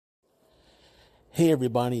Hey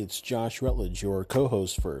everybody, it's Josh Rutledge, your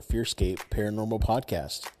co-host for Fearscape Paranormal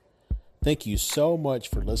Podcast. Thank you so much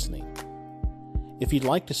for listening. If you'd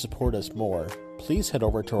like to support us more, please head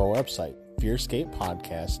over to our website,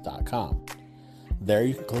 fearscapepodcast.com. There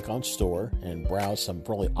you can click on store and browse some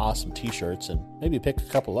really awesome t-shirts and maybe pick a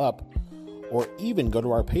couple up, or even go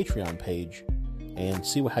to our Patreon page and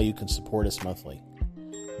see how you can support us monthly.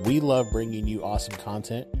 We love bringing you awesome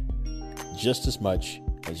content just as much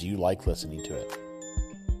as you like listening to it.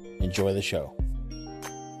 Enjoy the show.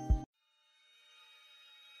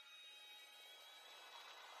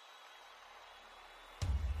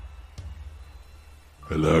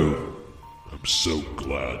 Hello. I'm so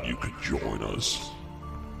glad you could join us.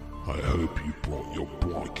 I hope you brought your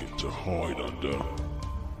blanket to hide under.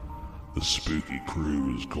 The spooky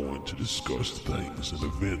crew is going to discuss things and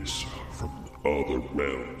events from other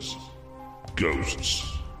realms. Ghosts,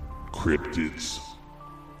 cryptids,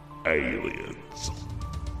 aliens.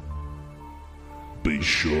 Be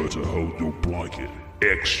sure to hold your blanket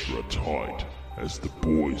extra tight as the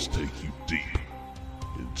boys take you deep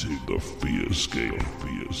into the Fearscape.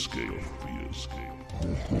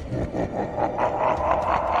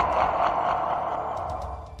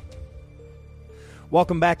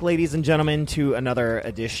 Welcome back, ladies and gentlemen, to another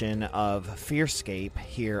edition of Fearscape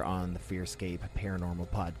here on the Fearscape Paranormal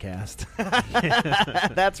Podcast.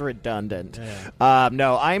 That's redundant. Yeah.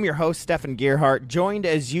 No, I am your host, Stefan Gearhart, joined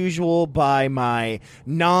as usual by my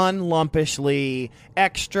non-lumpishly,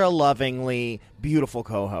 extra lovingly beautiful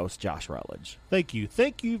co-host, Josh Rutledge. Thank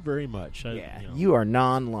you very much. You are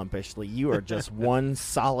non-lumpishly. You are just one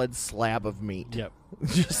solid slab of meat. Yep.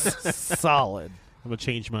 Just solid. I'm going to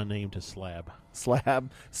change my name to Slab.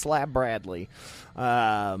 Slab Bradley.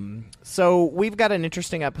 So we've got an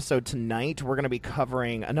interesting episode tonight. We're going to be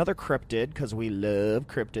covering another cryptid because we love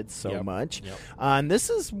cryptids so much. Yep. And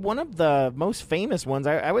this is one of the most famous ones.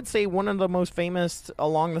 I would say one of the most famous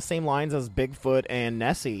along the same lines as Bigfoot and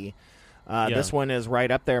Nessie. This one is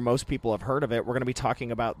right up there. Most people have heard of it. We're going to be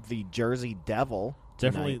talking about the Jersey Devil.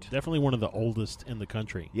 Definitely one of the oldest in the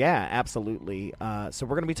country. Yeah, absolutely. So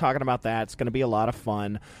we're going to be talking about that. It's going to be a lot of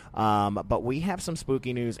fun. But we have some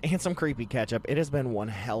spooky news and some creepy catch-up. It has been one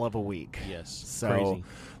hell of a week. Yes, so crazy.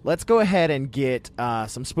 Let's go ahead and get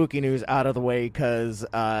some spooky news out of the way because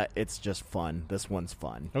it's just fun. This one's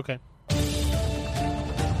fun. Okay.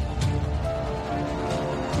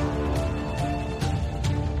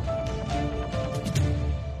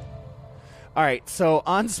 All right, so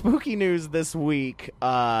on spooky news this week,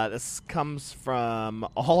 this comes from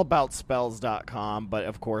allaboutspells.com, but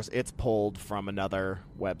of course it's pulled from another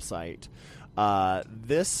website.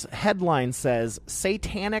 This headline says,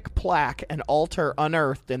 Satanic plaque and altar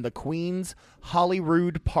unearthed in the Queen's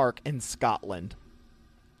Holyrood Park in Scotland.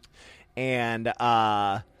 And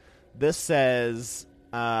this says...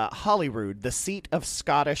 Holyrood, the seat of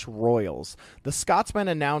Scottish royals. The Scotsman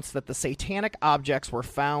announced that the satanic objects were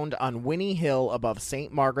found on Winnie Hill above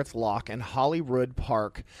St. Margaret's Loch and Holyrood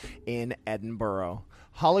Park in Edinburgh.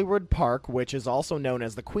 Holyrood Park, which is also known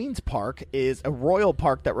as the Queen's Park, is a royal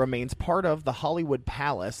park that remains part of the Hollywood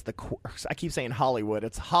Palace. I keep saying Hollywood.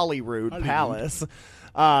 It's Holyrood Palace.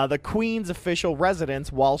 The Queen's official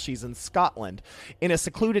residence while she's in Scotland. In a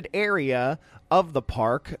secluded area of the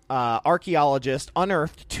park, archaeologists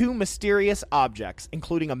unearthed two mysterious objects,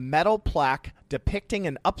 including a metal plaque depicting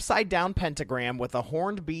an upside-down pentagram with a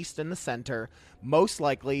horned beast in the center, most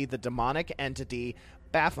likely the demonic entity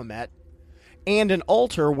Baphomet, and an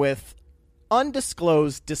altar with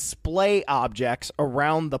undisclosed display objects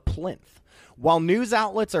around the plinth. While news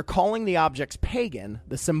outlets are calling the objects pagan,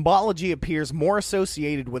 the symbology appears more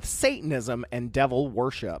associated with Satanism and devil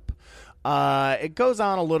worship. It goes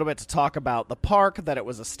on a little bit to talk about the park, that it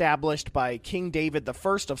was established by King David I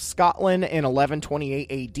of Scotland in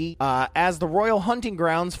 1128 AD as the royal hunting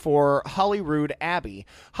grounds for Holyrood Abbey.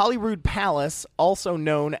 Holyrood Palace, also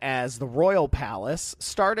known as the Royal Palace,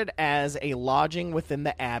 started as a lodging within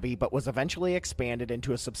the abbey but was eventually expanded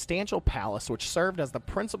into a substantial palace which served as the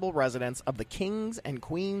principal residence of the kings and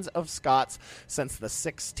queens of Scots since the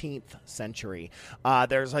 16th century.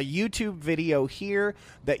 There's a YouTube video here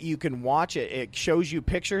that you can watch. It shows you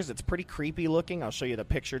pictures. It's pretty creepy looking. I'll show you the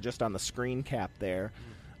picture just on the screen cap there.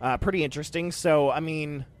 Pretty interesting. So, I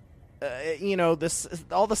mean, this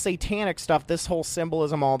all the satanic stuff, this whole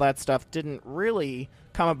symbolism, all that stuff didn't really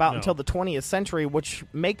come about until the 20th century, which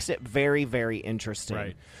makes it very, very interesting.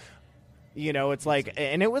 Right. It's like,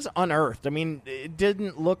 and it was unearthed. I mean, it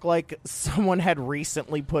didn't look like someone had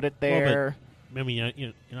recently put it there. I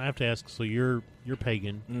mean, I have to ask. So you're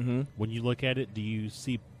pagan. Mm-hmm. When you look at it, do you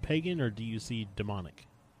see pagan or do you see demonic?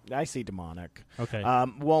 I see demonic. Okay.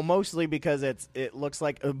 Well, mostly because it looks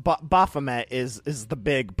like Baphomet is the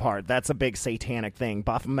big part. That's a big satanic thing.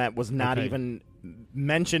 Baphomet was not even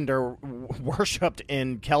mentioned or worshipped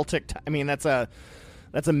in Celtic. I mean, that's a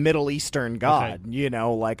Middle Eastern god. Okay. You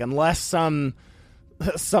know, like unless some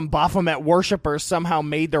Baphomet worshippers somehow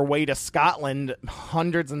made their way to Scotland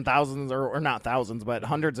hundreds and thousands, or not thousands, but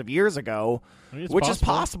hundreds of years ago, which is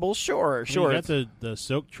possible. Sure. You got the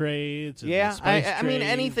silk trades. And the spice I mean,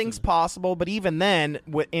 anything's possible, but even then,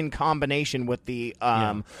 in combination with the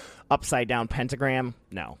upside down pentagram,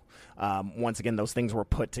 no. Once again, those things were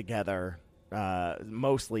put together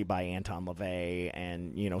mostly by Anton LaVey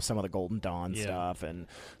and, you know, some of the Golden Dawn stuff and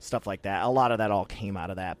stuff like that. A lot of that all came out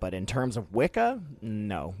of that. But in terms of Wicca,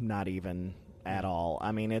 no, not even at all.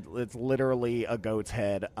 I mean, it's literally a goat's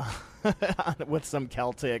head with some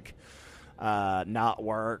Celtic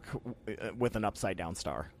knotwork with an upside down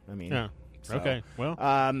star. I mean, so, okay,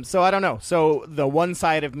 well. So I don't know. So the one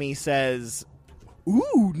side of me says,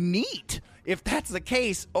 ooh, neat. If that's the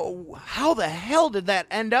case, how the hell did that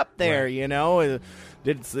end up there? Right. You know,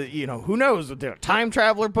 who knows? Did a time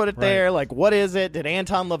traveler put it there? Like, what is it? Did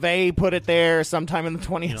Anton LaVey put it there sometime in the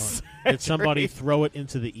 20th century? Did somebody throw it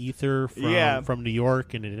into the ether from New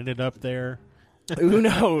York and it ended up there? Who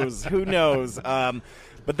knows? Who knows?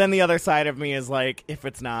 But then the other side of me is like, if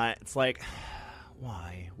it's not, it's like,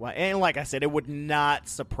 why? And like I said, it would not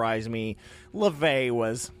surprise me. LaVey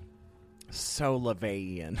was so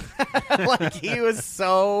LaVeyan. Like, he was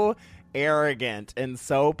so arrogant and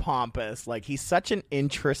so pompous. Like, he's such an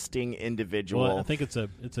interesting individual. Well, I think it's a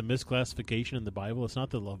misclassification in the Bible. It's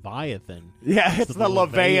not the Leviathan. Yeah, it's the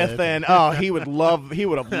Leviathan. Oh, he would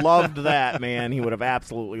have loved that, man. He would have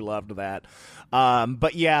absolutely loved that.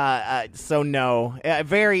 But yeah, so no,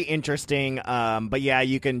 very interesting. But yeah,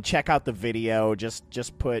 you can check out the video.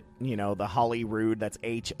 Just put, you know, the Holyrood. That's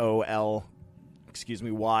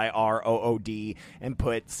YROOD, and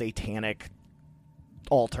put satanic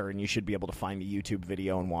altar, and you should be able to find the YouTube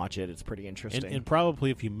video and watch it. It's pretty interesting. And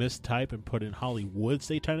probably if you mistype and put in Hollywood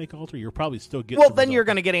satanic altar, you're probably still getting. Well, then you're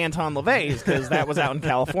going to get Anton LaVey's, because that was out in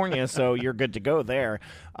California, so you're good to go there.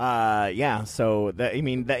 Yeah. So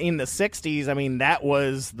in the '60s, I mean, that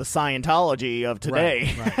was the Scientology of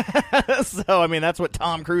today. Right. So I mean, that's what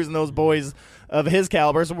Tom Cruise and those boys of his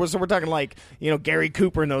caliber. So we're talking like, you know, Gary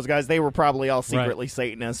Cooper and those guys. They were probably all secretly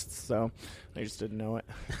Satanists. So. They just didn't know it.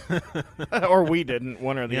 Or we didn't,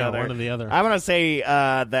 one or the other. Yeah, one or the other. I'm going to say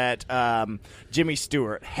that Jimmy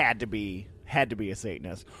Stewart had to be a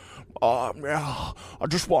Satanist. I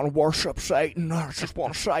just want to worship Satan. I just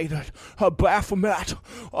want to say that Baphomet,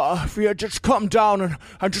 if you just come down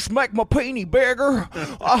and just make my peenie bigger,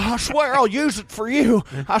 I swear I'll use it for you.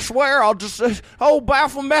 I swear I'll just say,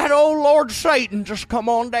 Baphomet, Lord Satan, just come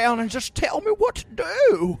on down and just tell me what to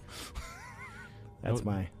do. That's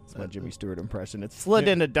my Jimmy Stewart impression. It slid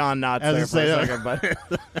into Don Knotts there for a second, but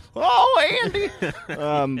Andy.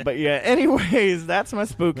 But yeah. Anyways, that's my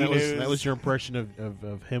spooky news. That was your impression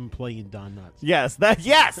of him playing Don Knotts. Yes, that's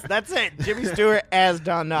it. Jimmy Stewart as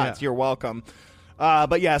Don Knotts. Yeah. You're welcome.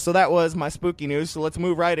 But yeah, so that was my spooky news. So let's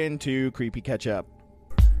move right into Creepy Catch Up.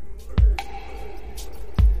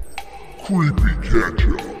 Creepy Catch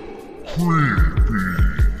Up. Creepy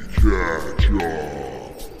Catch Up.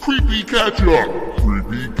 Creepy Catch Up!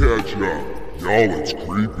 Creepy Catch Up. Y'all, it's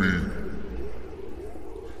creepy.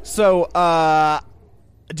 So,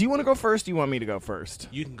 do you want to go first? Do you want me to go first?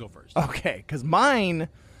 You can go first. Okay, because mine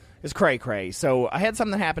is cray-cray. So, I had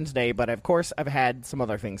something happen today, but of course, I've had some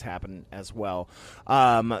other things happen as well.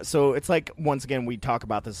 So, it's like, once again, we talk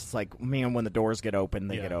about this. It's like, man, when the doors get open,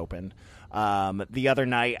 they get opened. The other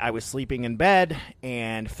night, I was sleeping in bed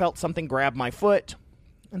and felt something grab my foot.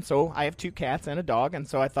 And so I have 2 cats and a dog, and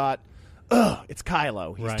so I thought, it's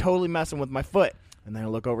Kylo. He's totally messing with my foot. And then I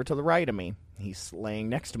look over to the right of me. He's laying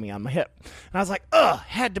next to me on my hip. And I was like,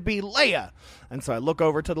 had to be Leia. And so I look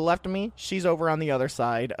over to the left of me. She's over on the other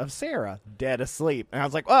side of Sarah, dead asleep. And I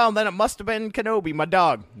was like, well, then it must have been Kenobi, my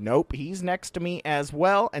dog. Nope, he's next to me as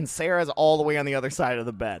well. And Sarah's all the way on the other side of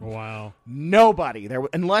the bed. Wow. Nobody there,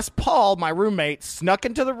 unless Paul, my roommate, snuck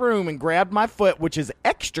into the room and grabbed my foot, which is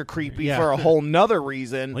extra creepy for a whole nother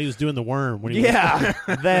reason. Well, he was doing the worm. When he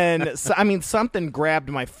Then, something grabbed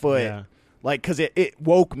my foot. Yeah. Like, because it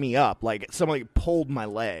woke me up. Like, somebody pulled my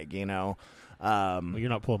leg, you know. Well, you're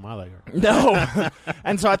not pulling my leg. No.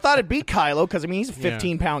 And so I thought it'd be Kylo, because, I mean, he's a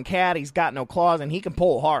 15-pound cat. He's got no claws, and he can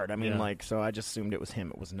pull hard. I mean, so I just assumed it was him.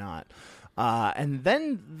 It was not. And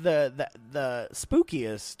then the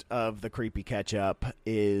spookiest of the creepy catch-up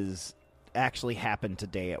is actually happened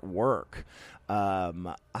today at work.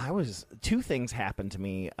 Two things happened to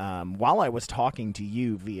me while I was talking to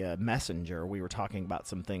you via Messenger. We were talking about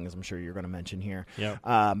some things I'm sure you're going to mention here.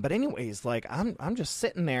 Yeah. But anyways, like I'm just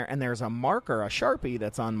sitting there, and there's a marker, a Sharpie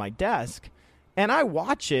that's on my desk, and I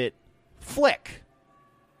watch it flick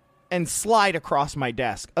and slide across my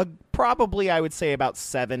desk. Probably, I would say, about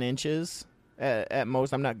 7 inches. At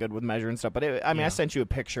most. I'm not good with measuring stuff, but I sent you a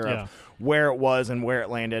picture of where it was and where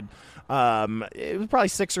it landed. It was probably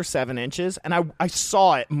 6 or 7 inches, and I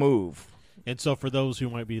saw it move. And so for those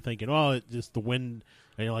who might be thinking, well, it just the wind,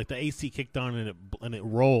 like the AC kicked on and it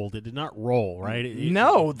rolled. It did not roll, right?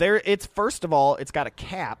 It's first of all, it's got a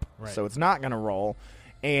cap, right. So it's not going to roll.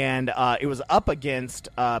 And it was up against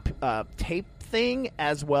a tape thing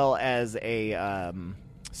as well as a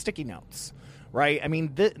sticky notes. Right, I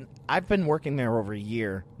mean, I've been working there over a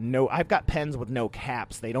year. I've got pens with no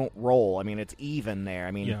caps; they don't roll. I mean, it's even there.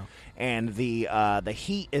 I mean, and the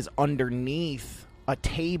heat is underneath a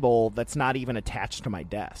table that's not even attached to my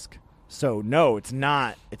desk. So no, it's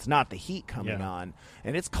not. It's not the heat coming on,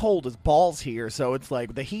 and it's cold as balls here. So it's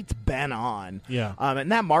like the heat's been on. Yeah.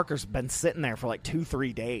 And that marker's been sitting there for like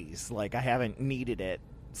 2-3 days. Like I haven't needed it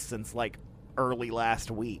since like early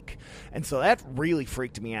last week, and so that really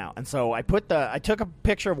freaked me out. And so I took a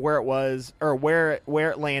picture of where it was, or where it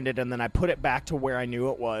landed, and then I put it back to where I knew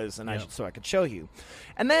it was, and so I could show you.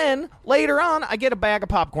 And then later on, I get a bag of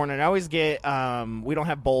popcorn, and I always get we don't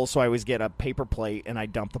have bowls, so I always get a paper plate, and I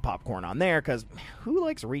dump the popcorn on there because who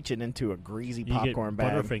likes reaching into a greasy popcorn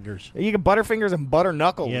bag? Butterfingers. You get butterfingers and butter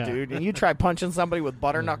knuckles, dude. And you try punching somebody with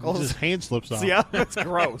butter knuckles, his hand slips off. Yeah, it's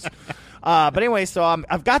gross. But anyway, so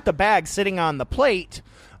I've got the bag sitting on the plate,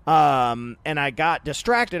 and I got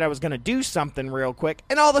distracted. I was going to do something real quick,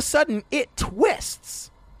 and all of a sudden, it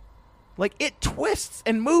twists. Like, it twists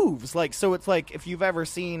and moves. Like, so it's like if you've ever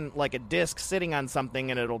seen, like, a disc sitting on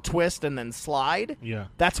something and it'll twist and then slide. Yeah.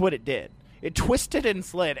 That's what it did. It twisted and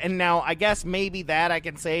slid. And now, I guess maybe that I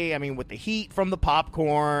can say, I mean, with the heat from the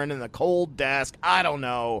popcorn and the cold desk, I don't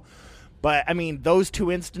know. But, I mean, those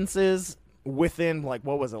two instances within, like,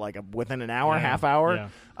 what was it, like within an hour, half hour? Yeah.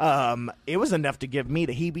 It was enough to give me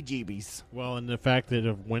the heebie-jeebies. Well, and the fact that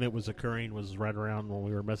of when it was occurring was right around when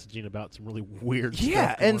we were messaging about some really weird stuff.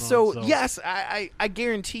 Yeah, going and so, on, yes, I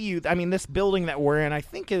guarantee you, I mean, this building that we're in, I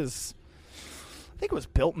think it was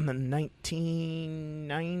built in the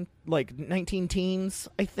 19 teens,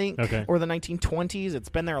 I think, okay, or the 1920s. It's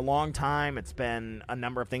been there a long time. It's been a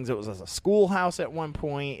number of things. It was a schoolhouse at one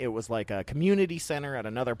point. It was like a community center at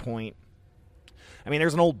another point. I mean,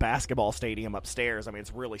 there's an old basketball stadium upstairs. I mean,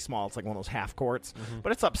 it's really small. It's like one of those half courts,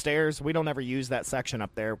 but it's upstairs. We don't ever use that section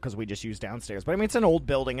up there because we just use downstairs. But I mean, it's an old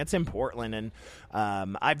building. It's in Portland, and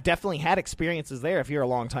I've definitely had experiences there. If you're a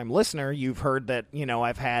longtime listener, you've heard that, you know,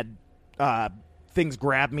 I've had things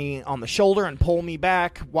grab me on the shoulder and pull me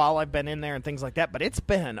back while I've been in there and things like that. But it's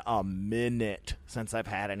been a minute since I've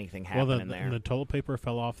had anything happen in there. And the toilet paper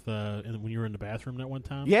fell off when you were in the bathroom that one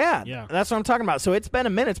time? Yeah. That's what I'm talking about. So it's been a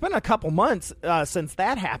minute. It's been a couple months since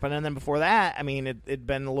that happened. And then before that, I mean, it'd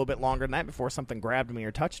been a little bit longer than that before something grabbed me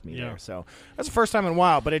or touched me there. So that's the first time in a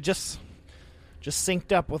while, but it just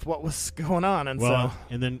synced up with what was going on. And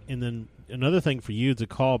and then another thing for you to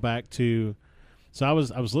call back to. So I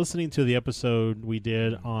was listening to the episode we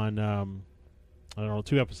did on I don't know,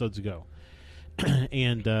 2 episodes ago,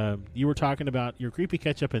 and you were talking about your creepy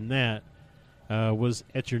catch up in that was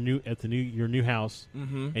at your new house,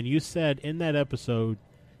 and you said in that episode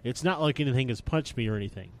it's not like anything has punched me or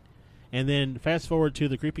anything, and then fast forward to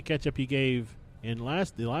the creepy catch up you gave in the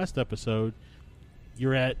last episode.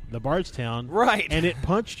 You're at the Bardstown, right? And it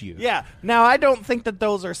punched you. Yeah. Now I don't think that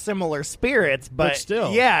those are similar spirits, but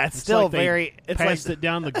still, yeah, it's still like very. It's passed it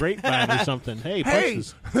down the grapevine or something. Hey,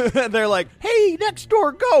 punches. They're like, hey, next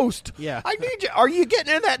door ghost. Yeah, I need you. Are you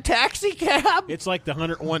getting in that taxi cab? It's like the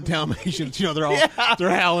 101 Dalmatians. You know, they're all they're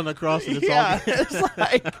howling across it. It's it's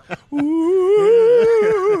like, ooh,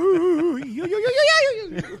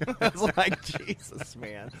 it's like Jesus,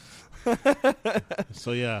 man.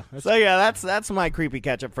 So yeah, that's my creepy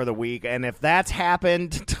catch up for the week. And if that's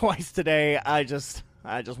happened twice today, I just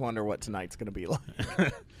wonder what tonight's going to be like.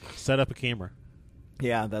 Set up a camera.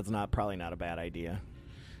 Yeah, that's probably not a bad idea.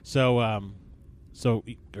 So are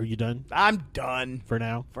you done? I'm done for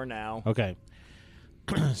now. Okay.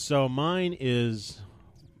 So mine is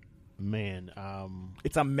man.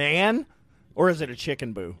 It's a man, or is it a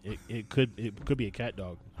chicken boo? It could be a cat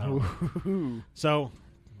dog. So.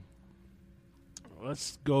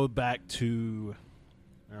 Let's go back to,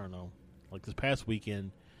 I don't know, like this past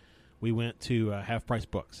weekend, we went to Half Price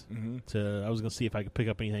Books. I was going to see if I could pick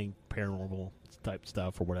up anything paranormal type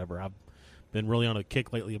stuff or whatever. been really on a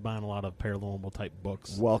kick lately of buying a lot of paranormal type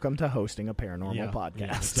books. Welcome to hosting a paranormal podcast.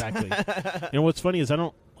 Yeah, exactly. And what's funny is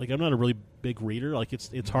I'm not a really big reader. Like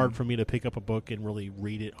it's hard for me to pick up a book and really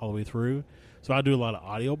read it all the way through. So I do a lot of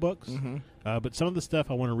audiobooks. But some of the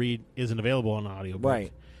stuff I want to read isn't available on an audiobook.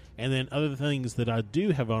 Right. And then other things that I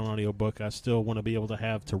do have on an audiobook, I still want to be able to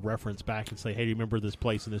have to reference back and say, hey, do you remember this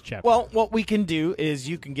place in this chapter? Well, what we can do is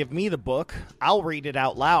you can give me the book. I'll read it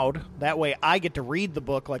out loud. That way I get to read the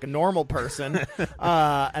book like a normal person.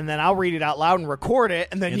 And then I'll read it out loud and record it,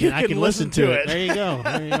 and then I can listen to it. There you go.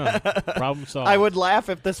 Problem solved. I would laugh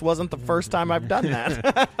if this wasn't the first time I've done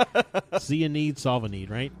that. See a need, solve a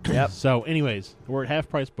need, right? Yep. So anyways, we're at Half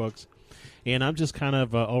Price Books. And I'm just kind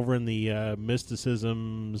of over in the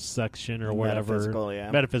mysticism section or whatever. Metaphysical, yeah.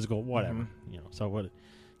 Metaphysical, whatever. So what,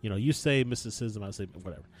 you say mysticism, I say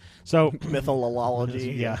whatever. So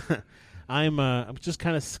Mythology. yeah. I'm just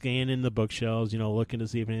kind of scanning the bookshelves, looking to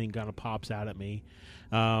see if anything kind of pops out at me.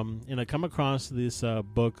 And I come across this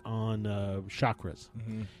book on chakras.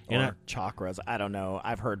 Or chakras. I don't know.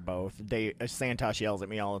 I've heard both. Santosh yells at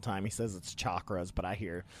me all the time. He says it's chakras, but I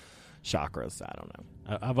hear chakras. I don't know.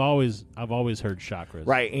 I've always heard chakras.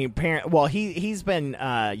 Right. He's been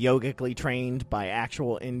yogically trained by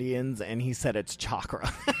actual Indians, and he said it's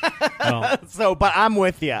chakra. Well, but I'm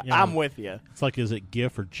with you. I'm with you. It's like, is it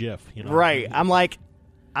GIF or GIF? Right. I'm like,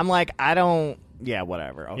 I don't. Yeah,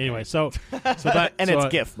 whatever. Okay. Anyway, so that and it's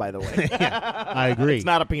GIF, by the way. Yeah, I agree. It's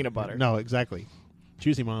not a peanut butter. No, exactly.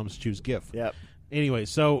 Choosy moms choose GIF. Yep. Anyway,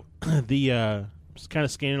 so just kind of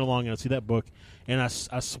scanning along, and I see that book, and I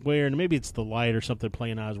swear, and maybe it's the light or something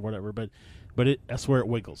playing eyes or whatever, but I swear it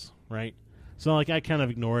wiggles, right? So like I kind of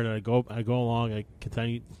ignore it, and I go along, I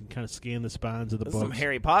continue to kind of scan the spines of the There's books. some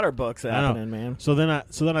Harry Potter books happening, man. So then I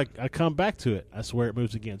come back to it. I swear it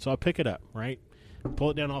moves again. So I pick it up, right?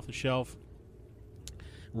 Pull it down off the shelf,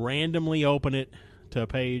 randomly open it to a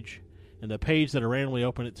page, and the page that I randomly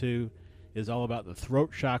open it to is all about the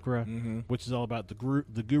throat chakra, which is all about the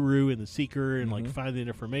guru and the seeker and like finding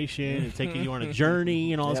information and taking you on a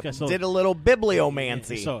journey and all this kind of stuff. Did a little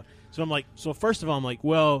bibliomancy. So I'm like, first of all, I'm like,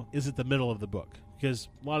 well, is it the middle of the book? Because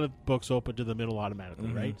a lot of books open to the middle automatically,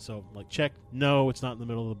 right? So I'm like, check. No, it's not in the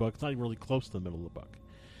middle of the book. It's not even really close to the middle of the book.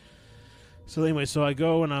 So anyway, so I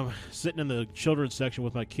go and I'm sitting in the children's section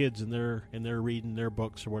with my kids, and they're reading their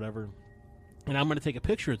books or whatever, and I'm going to take a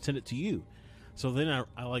picture and send it to you. So then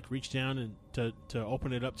I like reach down and to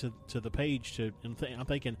open it up to the page I'm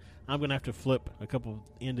thinking I'm going to have to flip a couple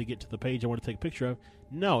in to get to the page I want to take a picture of.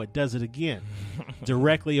 No, it does it again.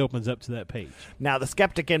 Directly opens up to that page. Now the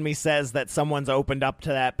skeptic in me says that someone's opened up to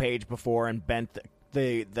that page before and bent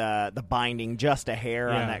the binding just a hair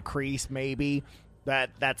on that crease, maybe.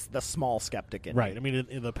 That's the small skeptic in right. me. I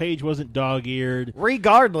mean, the page wasn't dog-eared.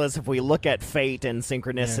 Regardless, if we look at fate and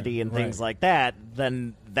synchronicity and things like that,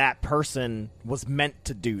 then that person was meant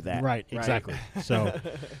to do that. Right, exactly. So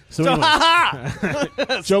anyway.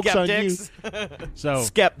 Ha-ha! Joke's on you. So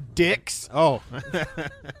Skeptics. Oh.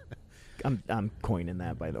 I'm coining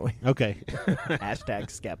that, by the way. Okay.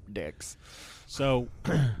 Hashtag skeptics. So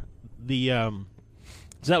so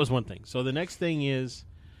that was one thing. So the next thing is,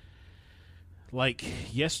 like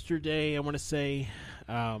yesterday, I want to say,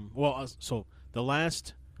 so the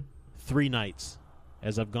last 3 nights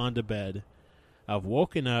as I've gone to bed, I've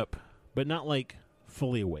woken up, but not like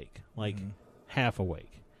fully awake, like half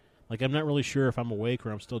awake. Like I'm not really sure if I'm awake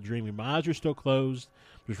or I'm still dreaming. My eyes are still closed.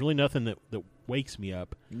 There's really nothing that wakes me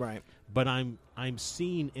up. Right. But I'm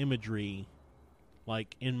seeing imagery,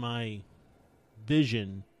 like in my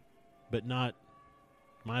vision, but not.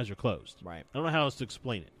 My eyes are closed. Right. I don't know how else to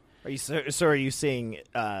explain it. Are you seeing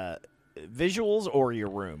visuals or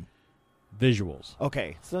your room? Visuals.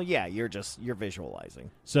 Okay, so yeah, you're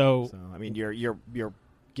visualizing. So I mean, you're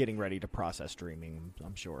getting ready to process dreaming,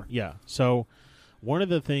 I'm sure. Yeah. So one of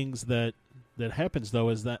the things that happens though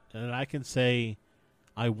is that I can say,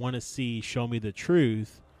 I want to see, show me the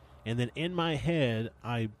truth, and then in my head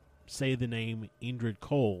I say the name Indrid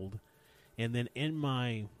Cold, and then in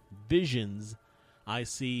my visions I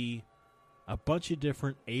see a bunch of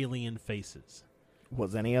different alien faces.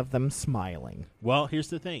 Was any of them smiling? Well, here's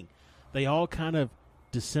the thing. They all kind of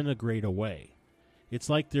disintegrate away. It's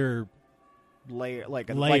like they're like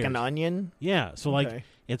layers. an onion? Yeah. So Okay.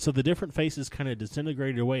 and so the different faces kind of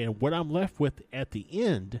disintegrated away, and what I'm left with at the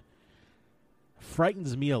end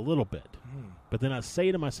frightens me a little bit. But then I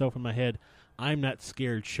say to myself in my head, I'm not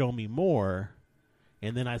scared, show me more.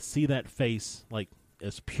 And then I see that face like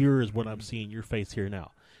as pure as what I'm seeing your face here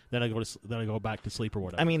now. then I go back to sleep or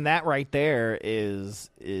whatever. I mean, that right there is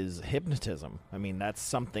hypnotism. I mean, that's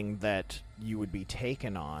something that you would be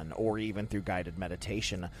taken on, or even through guided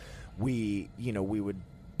meditation. We would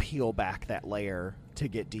peel back that layer to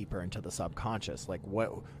get deeper into the subconscious, like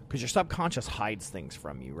what, because your subconscious hides things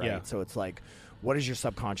from you, right? Yeah. So it's like, what is your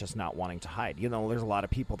subconscious not wanting to hide? There's a lot of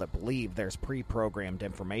people that believe there's pre-programmed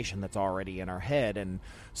information that's already in our head, and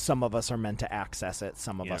some of us are meant to access it,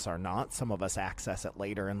 some of us are not. Some of us access it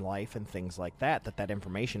later in life and things like that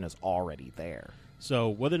information is already there. So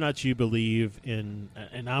whether or not you believe in,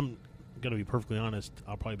 and I'm going to be perfectly honest,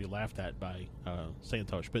 I'll probably be laughed at by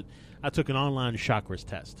Santosh, but I took an online chakras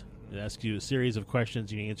test. It asks you a series of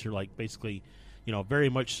questions. You answer like basically, very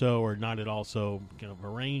much so or not at all so, kind of a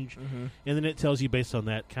range. Mm-hmm. And then it tells you based on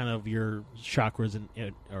that kind of your chakras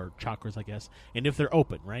or chakras, I guess, and if they're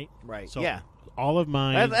open, right? Right. So yeah. all of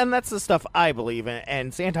mine. And that's the stuff I believe in.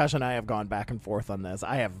 And Santosh and I have gone back and forth on this.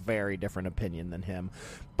 I have very different opinion than him.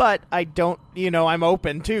 But I don't, I'm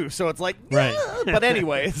open too. So it's like, Right. But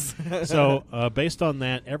anyways. So based on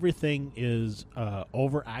that, everything is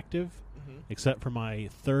overactive except for my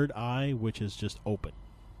third eye, which is just open.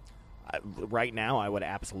 Right now, I would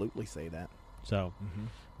absolutely say that. So,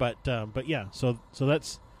 but yeah, so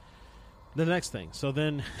that's the next thing. So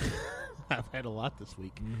then, I've had a lot this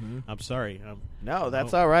week. I'm sorry. No,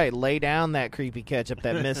 that's all right. Lay down that creepy ketchup,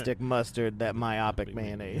 that mystic mustard, that myopic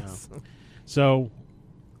mayonnaise. So,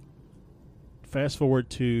 fast forward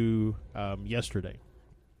to yesterday.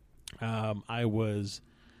 I was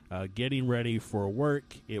getting ready for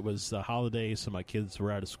work. It was the holiday, so my kids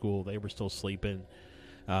were out of school. They were still sleeping.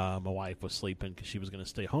 My wife was sleeping because she was going to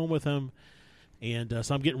stay home with them. And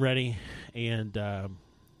so I'm getting ready, and I'm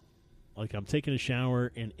taking a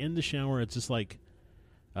shower, and in the shower, it's just like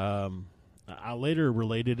I later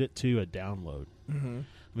related it to a download. Mm-hmm.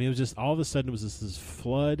 I mean, it was just all of a sudden it was this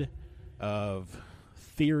flood of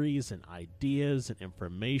theories and ideas and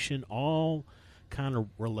information, all kind of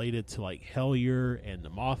related to like Hellier and the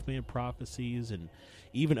Mothman prophecies and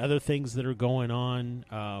even other things that are going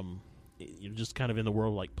on. Just kind of in the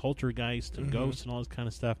world like poltergeist and ghosts and all this kind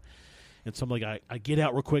of stuff. And so I'm like, I get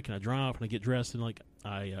out real quick and I drive and I get dressed and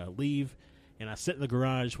I leave and I sit in the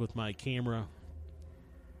garage with my camera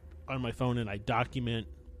on my phone and I document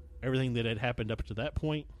everything that had happened up to that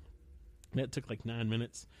point. And that took like 9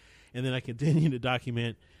 minutes. And then I continued to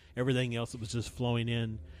document everything else that was just flowing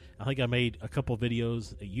in. I think I made a couple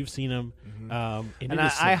videos. You've seen them. And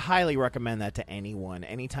I highly recommend that to anyone.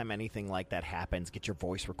 Anytime anything like that happens, get your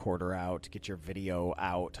voice recorder out, get your video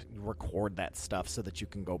out, record that stuff so that you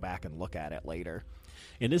can go back and look at it later.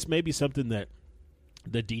 And this may be something that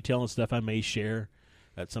the detail and stuff I may share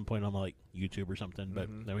at some point on like YouTube or something. But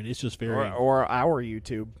I mean, it's just very or our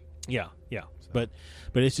YouTube. Yeah. So. But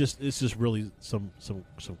it's just really some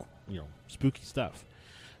spooky stuff.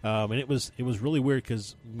 And it was really weird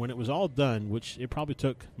because when it was all done, which it probably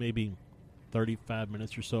took maybe 35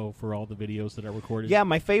 minutes or so for all the videos that I recorded. Yeah,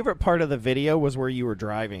 my favorite part of the video was where you were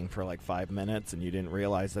driving for like 5 minutes and you didn't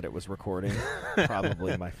realize that it was recording.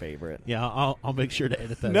 Probably my favorite. Yeah, I'll make sure to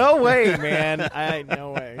edit that. No way, man.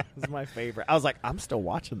 No way. This is my favorite. I was like, I'm still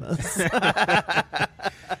watching this.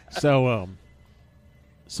 So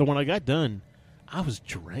when I got done, I was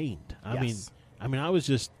drained. I mean, I was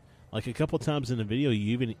just like a couple times in the video,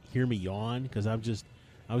 you even hear me yawn because I was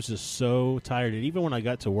just so tired. And even when I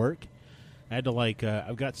got to work, I had to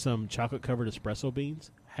I've got some chocolate covered espresso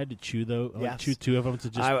beans. I had to chew those. Chew 2 of them to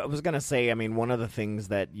just. I was gonna say, I mean, one of the things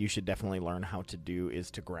that you should definitely learn how to do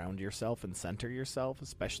is to ground yourself and center yourself,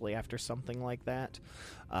 especially after something like that.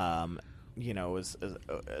 As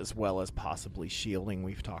well as possibly shielding,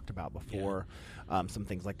 we've talked about before, some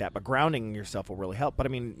things like that. But grounding yourself will really help. But I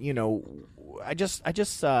mean, I just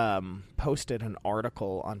posted an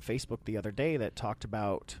article on Facebook the other day that talked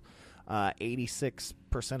about 86%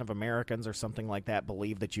 of Americans or something like that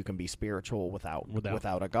believe that you can be spiritual without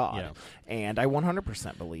a God. Yeah. And I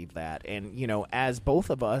 100% believe that. And, as both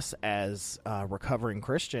of us as recovering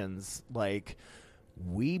Christians,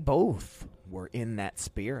 we both were in that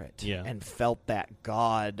spirit and felt that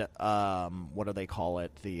God, what do they call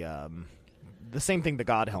it? The same thing the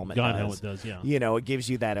God helmet does. God helmet does, yeah. It gives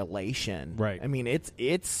you that elation. Right. I mean,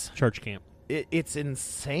 it's church camp. It's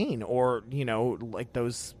insane. Or, like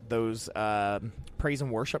those praise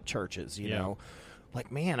and worship churches, you know.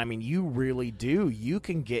 Like, man, I mean, you really do.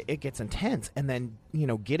 It gets intense. And then,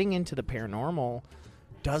 getting into the paranormal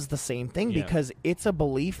does the same thing because it's a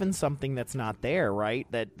belief in something that's not there, right?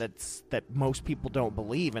 That most people don't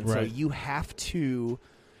believe. And so you have to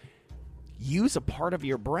use a part of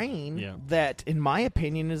your brain that, in my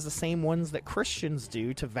opinion, is the same ones that Christians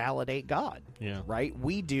do to validate God. Yeah. Right?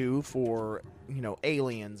 We do for,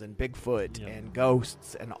 aliens and Bigfoot and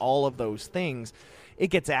ghosts and all of those things. It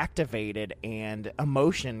gets activated and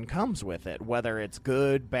emotion comes with it, whether it's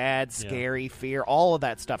good, bad, scary, fear, all of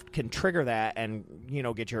that stuff can trigger that and,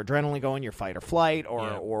 get your adrenaline going, your fight or flight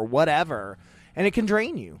or whatever. And it can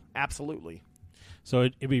drain you. Absolutely. So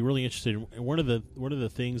it'd be really interesting. One of the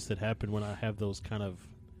things that happen when I have those kind of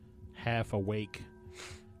half awake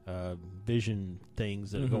vision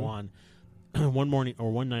things that go on, one morning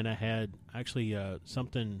or one night I had actually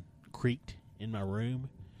something creaked in my room,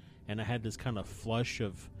 and I had this kind of flush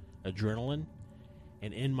of adrenaline,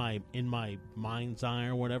 and in my mind's eye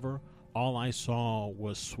or whatever, all I saw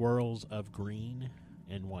was swirls of green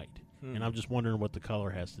and white, and I'm just wondering what the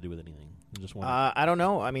color has to do with anything. I'm just wondering. I don't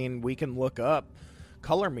know. I mean, we can look up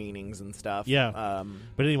color meanings and stuff. Yeah.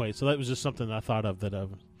 But anyway, so that was just something I thought of that.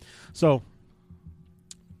 So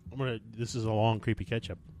this is a long, creepy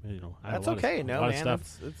catch-up. That's okay. No, man.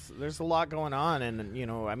 There's a lot going on, and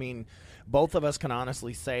I mean, both of us can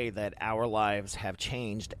honestly say that our lives have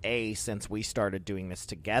changed. Since we started doing this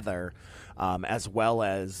together, as well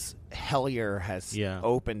as Hellier has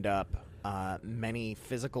opened up many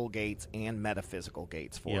physical gates and metaphysical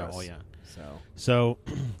gates for us. Oh yeah. So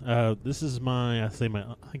this is I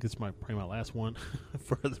think it's probably my last one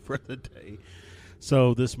for the day.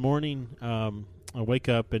 So this morning, I wake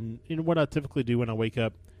up, and what I typically do when I wake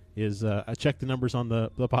up is I check the numbers on the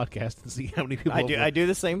podcast and see how many people. I do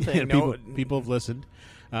the same thing. People have listened,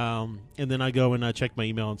 and then I go and I check my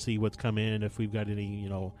email and see what's come in, if we've got any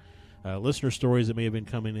listener stories that may have been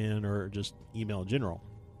coming in, or just email in general.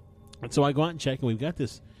 And so I go out and check, and we've got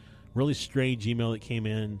this really strange email that came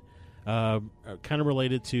in, kind of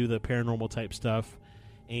related to the paranormal type stuff,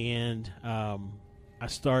 and I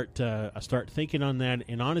start thinking on that,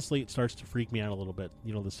 and honestly, it starts to freak me out a little bit.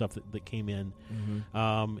 The stuff that came in,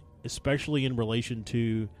 especially in relation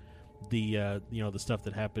to the the stuff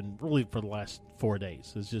that happened really for the last 4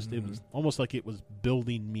 days. It's just it was almost like it was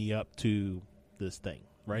building me up to this thing,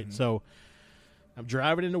 right? So I'm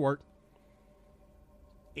driving into work.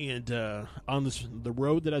 And on the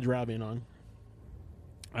road that I drive in on,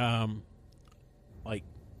 I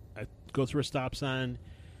go through a stop sign,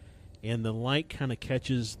 and the light kind of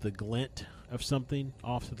catches the glint of something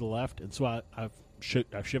off to the left, and so I've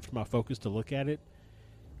shifted my focus to look at it.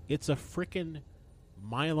 It's a freaking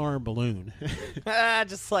Mylar balloon,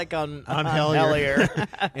 just like on Hellier,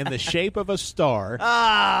 in the shape of a star,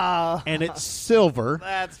 and it's silver.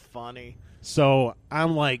 That's funny. So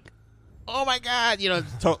I'm like, oh my God,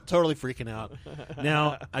 totally freaking out.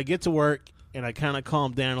 Now I get to work and I kind of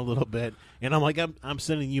calm down a little bit, and I'm like, I'm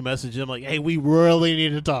sending you messages. I'm like, hey, we really need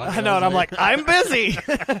to talk. I know, and I'm like, I'm busy.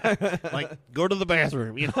 Like, go to the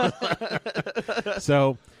bathroom,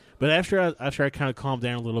 So, but after I kind of calm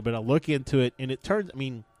down a little bit, I look into it, and it turns. I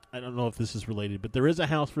mean, I don't know if this is related, but there is a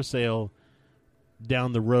house for sale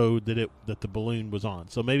down the road that the balloon was on.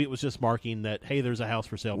 So maybe it was just marking that, hey, there's a house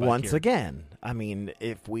for sale back Once here. again, I mean,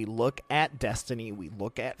 if we look at destiny, we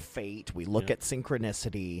look at fate, we look at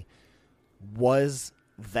synchronicity, was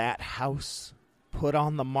that house put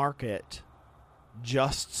on the market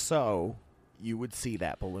just so you would see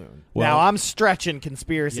that balloon? Well, now I'm stretching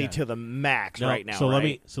conspiracy to the max right now. So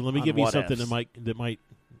right? let me give you something that might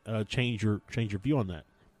change your view on that.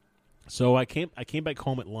 So I came back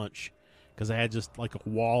home at lunch, because I had just like a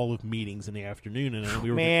wall of meetings in the afternoon,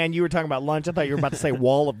 and you were talking about lunch. I thought you were about to say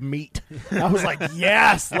wall of meat. I was like,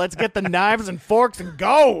 yes, let's get the knives and forks and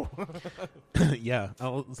go. Yeah,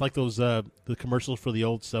 it's like those the commercials for the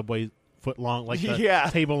old Subway foot long, like the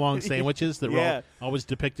table long sandwiches that were always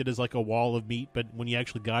depicted as like a wall of meat, but when you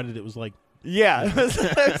actually got it, it was like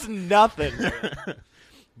it's nothing.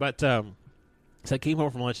 But so I came home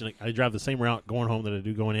from lunch, and I drive the same route going home that I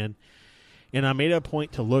do going in. And I made a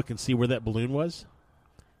point to look and see where that balloon was.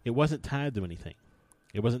 It wasn't tied to anything.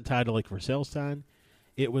 It wasn't tied to like for sale sign.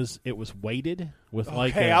 It was weighted with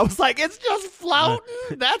I was like, it's just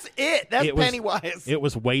floating. That's it. That's Pennywise. It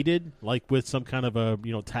was weighted like with some kind of a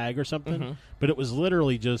tag or something. But it was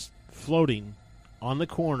literally just floating on the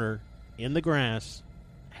corner in the grass.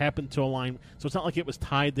 Happened to align, so it's not like it was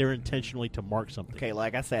tied there intentionally to mark something. Okay,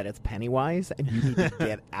 like I said, it's Pennywise, and you need to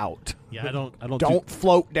get out. Yeah, I don't don't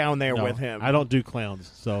float down there with him. I don't do clowns,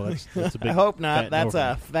 so that's a big. I hope not. That's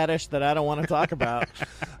a fetish that I don't want to talk about.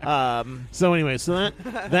 So anyway,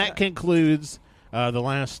 that concludes the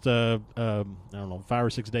last I don't know 5 or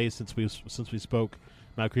 6 days since we spoke.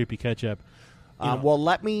 My creepy catch up. Well,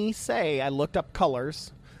 let me say, I looked up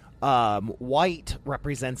colors. White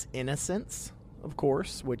represents innocence. of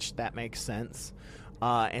course, which that makes sense.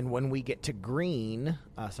 And when we get to green,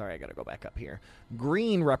 sorry, I got to go back up here.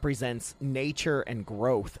 Green represents nature and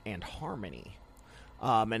growth and harmony.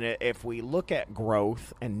 And if we look at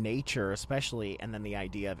growth and nature especially, and then the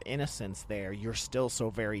idea of innocence there, you're still so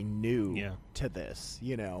very new to this,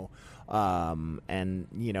 and,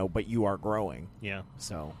 but you are growing. Yeah.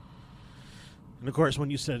 So. And, of course, when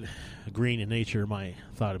you said green in nature, my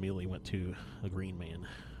thought immediately went to a Green Man.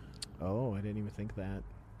 Oh, I didn't even think that.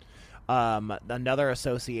 Another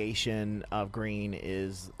association of green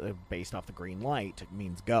is based off the green light. It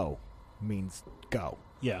means go.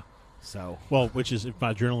 Yeah. So. Well, which is, if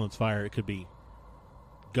my adrenaline's fire, it could be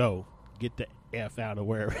go. Get the F out of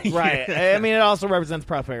wherever. Right. I mean, it also represents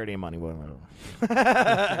prosperity and money.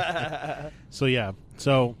 So, yeah.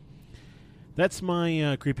 So, that's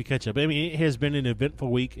my creepy catch-up. I mean, it has been an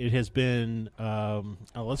eventful week. It has been,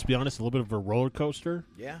 let's be honest, a little bit of a roller coaster.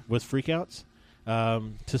 Yeah. With freakouts.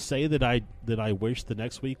 To say that I wish the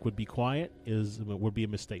next week would be quiet would be a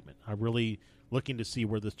misstatement. I'm really looking to see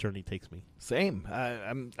where this journey takes me. Same.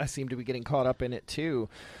 I seem to be getting caught up in it too,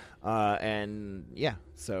 and yeah.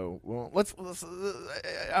 So let's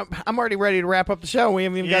I'm already ready to wrap up the show. We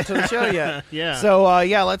haven't even got to the show yet. Yeah. So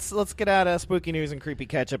let's get out of spooky news and creepy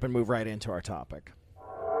catch up and move right into our topic.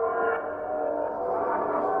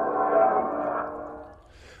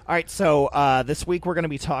 All right, so this week we're going to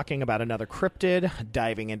be talking about another cryptid,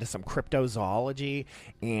 diving into some cryptozoology,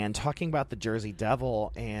 and talking about the Jersey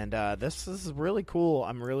Devil. And this is really cool.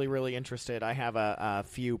 I'm really, really interested. I have a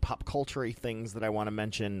few pop culture-y things that I want to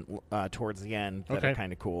mention towards the end that are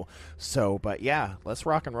kind of cool. So, but yeah, let's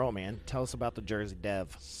rock and roll, man. Tell us about the Jersey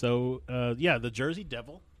Dev. So, the Jersey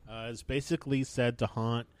Devil is basically said to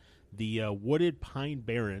haunt the wooded Pine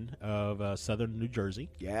Barren of southern New Jersey.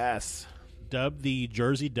 Yes. Dubbed the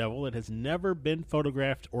Jersey Devil, it has never been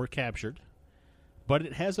photographed or captured, but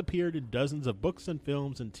it has appeared in dozens of books and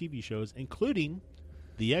films and TV shows, including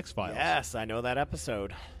The X-Files. Yes, I know that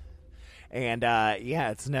episode. And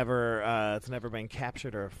it's never been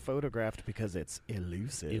captured or photographed because it's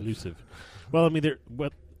elusive. Well, I mean,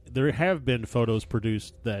 there have been photos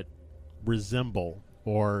produced that resemble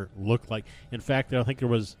or look like. In fact, I think there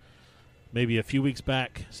was maybe a few weeks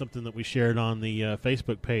back something that we shared on the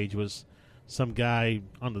Facebook page was. Some guy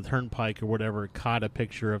on the turnpike or whatever caught a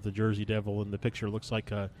picture of the Jersey Devil, and the picture looks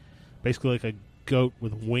like basically like a goat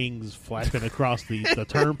with wings flapping across the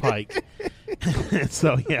turnpike.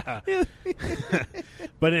 So, yeah.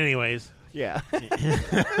 But anyways. Yeah.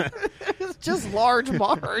 It's just large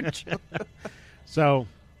Marge. So,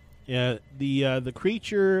 the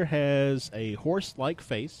creature has a horse-like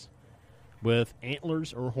face with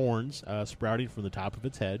antlers or horns sprouting from the top of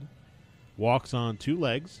its head, walks on two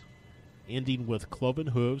legs, ending with cloven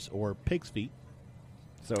hooves or pig's feet.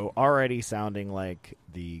 So already sounding like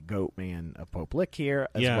the Goat Man of Pope Lick here,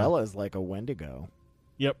 as well as like a Wendigo.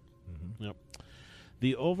 Yep. Mm-hmm. Yep.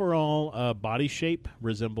 The overall body shape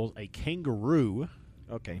resembles a kangaroo.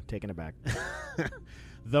 Okay, taking it back.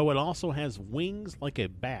 Though it also has wings like a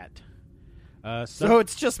bat. So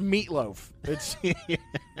it's just Meatloaf. It's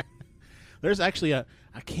There's actually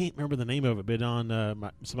I can't remember the name of it, but on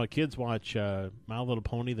my kids watch My Little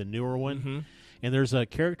Pony, the newer one, and there's a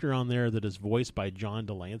character on there that is voiced by John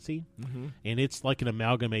Delancey, and it's like an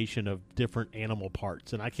amalgamation of different animal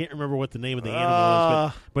parts, and I can't remember what the name of the animal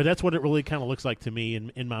is, but that's what it really kind of looks like to me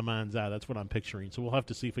in my mind's eye. That's what I'm picturing. So we'll have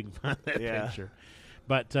to see if we can find that picture.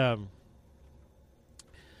 But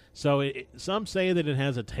some say that it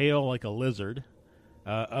has a tail like a lizard.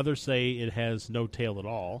 Others say it has no tail at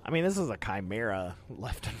all. I mean, this is a chimera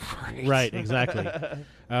left and right. Right, exactly.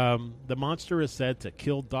 The monster is said to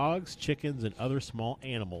kill dogs, chickens, and other small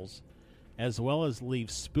animals, as well as leave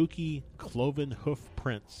spooky cloven hoof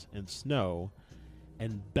prints in snow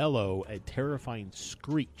and bellow a terrifying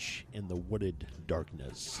screech in the wooded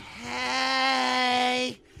darkness.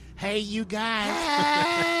 Hey, you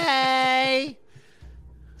guys. Hey,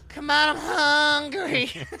 come on, I'm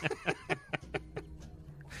hungry.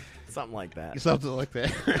 Something like that.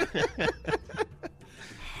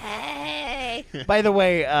 Hey. By the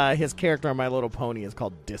way, his character on My Little Pony is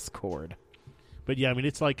called Discord. But yeah, I mean,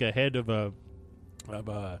 it's like a head of a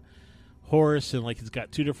horse, and like it's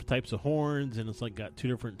got two different types of horns, and it's like got two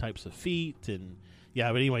different types of feet, and yeah.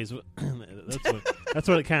 But anyways, that's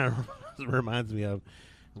what it kind of reminds me of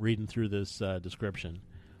reading through this description.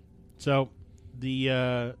 So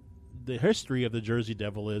the history of the Jersey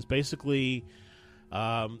Devil is basically.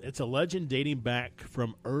 It's a legend dating back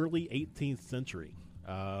from early 18th century.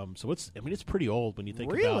 So it's pretty old when you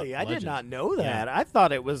think about Really? I did legends. not know that. Yeah. I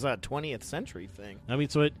thought it was a 20th century thing.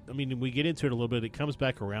 We get into it a little bit. It comes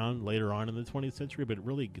back around later on in the 20th century, but it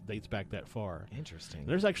really dates back that far. Interesting.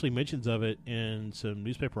 There's actually mentions of it in some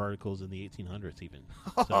newspaper articles in the 1800s even.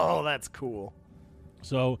 Oh, that's cool.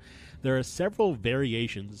 So there are several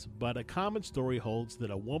variations, but a common story holds that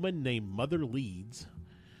a woman named Mother Leeds,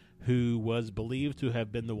 who was believed to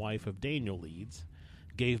have been the wife of Daniel Leeds,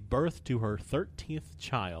 gave birth to her 13th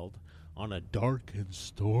child on a dark and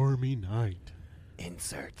stormy night.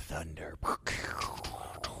 Insert thunder.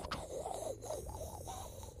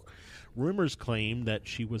 Rumors claim that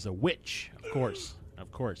she was a witch. Of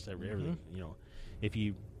course, everything, if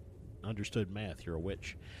you understood math, you're a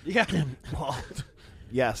witch. Yeah. Well,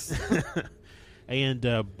 yes. And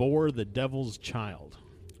bore the devil's child.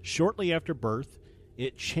 Shortly after birth,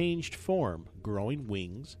 it changed form, growing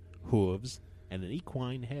wings, hooves, and an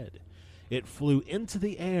equine head. It flew into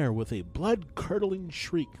the air with a blood-curdling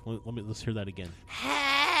shriek. Let's hear that again.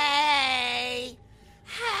 Hey,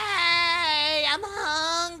 I'm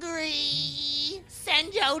hungry.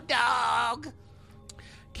 Send your dog.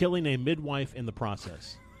 Killing a midwife in the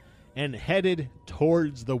process, and headed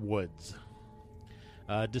towards the woods.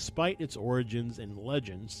 Despite its origins and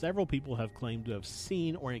legend, several people have claimed to have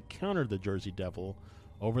seen or encountered the Jersey Devil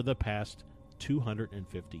over the past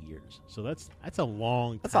 250 years. So that's a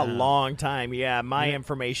long time. That's a long time, yeah. My Yeah.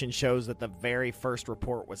 information shows that the very first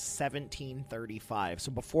report was 1735,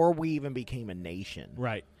 so before we even became a nation.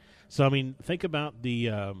 Right. So, think about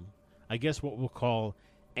the, I guess what we'll call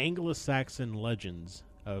Anglo-Saxon legends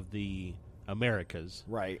of the Americas.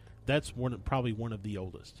 Right. That's probably one of the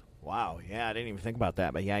oldest. Wow, yeah, I didn't even think about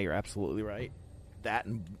that, but yeah, you're absolutely right. That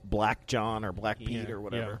and Black John or Black Pete or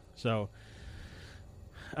whatever. Yeah. So,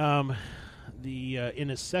 in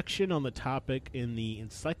a section on the topic in the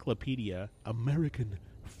Encyclopedia American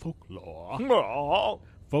Folklore,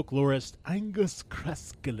 folklorist Angus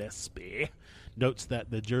Cress Gillespie notes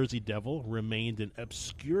that the Jersey Devil remained an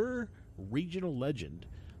obscure regional legend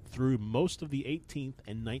through most of the 18th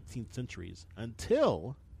and 19th centuries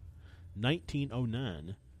until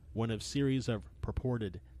 1909, when a series of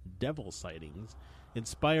purported devil sightings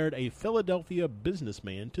inspired a Philadelphia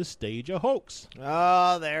businessman to stage a hoax.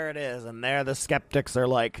 Oh, there it is. And there the skeptics are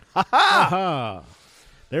like, ha Aha!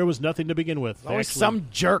 There was nothing to begin with. always Actually, some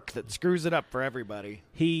jerk that screws it up for everybody.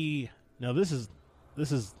 he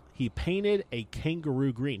painted a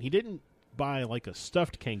kangaroo green. He didn't buy like a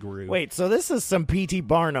stuffed kangaroo. Wait, so this is some P.T.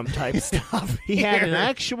 Barnum type stuff. He had an here.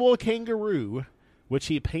 actual kangaroo, which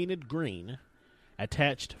he painted green,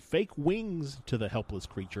 attached fake wings to the helpless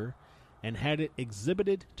creature, and had it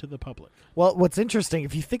exhibited to the public. Well, what's interesting,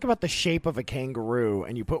 if you think about the shape of a kangaroo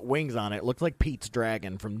and you put wings on it, it looks like Pete's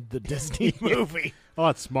dragon from the Disney movie. A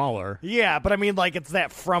lot smaller. Yeah, but it's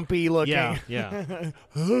that frumpy looking. Yeah.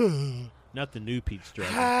 Not the new Pete's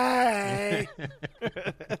Dragon. Hi.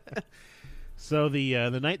 So the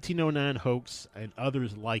 1909 hoax and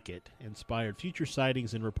others like it inspired future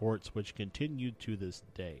sightings and reports, which continued to this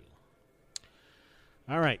day.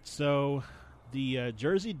 All right, so the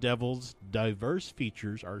Jersey Devil's diverse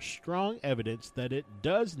features are strong evidence that it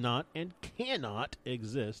does not and cannot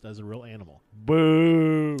exist as a real animal.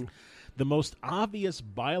 Boo. The most obvious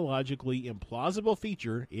biologically implausible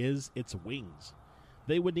feature is its wings.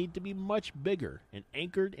 They would need to be much bigger and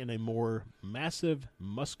anchored in a more massive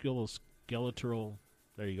musculoskeletal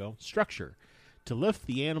structure to lift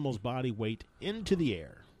the animal's body weight into the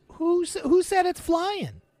air. Who said it's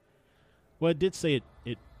flying? Well, it did say it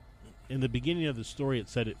in the beginning of the story. It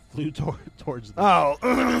said it flew towards the.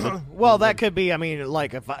 Oh, well, that could be.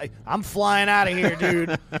 If I'm flying out of here,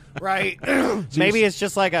 dude, right? Maybe it's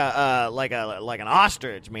just like an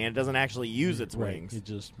ostrich, man. It doesn't actually use its Right. wings. It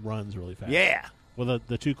just runs really fast. Yeah, Well,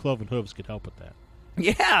 the two cloven hooves could help with that.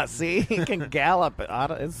 yeah. See, it can gallop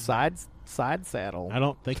out of its side saddle. I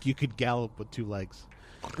don't think you could gallop with two legs.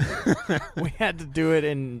 We had to do it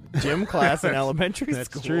in gym class in elementary That's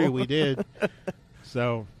school. true. We did.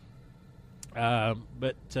 So, so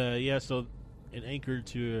it anchored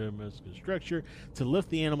to a muscular structure to lift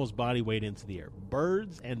the animal's body weight into the air.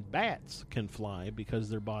 Birds and bats can fly because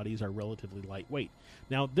their bodies are relatively lightweight.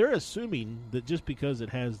 Now, they're assuming that just because it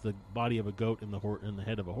has the body of a goat and the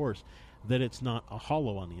head of a horse, that it's not a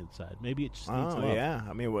hollow on the inside. Maybe it just needs Oh love. yeah,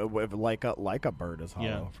 like a bird is hollow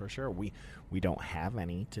Yeah. for sure. We don't have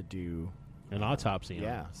any to do An autopsy. on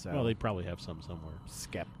Yeah, it. so- Well, they probably have some somewhere.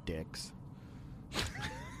 skeptics.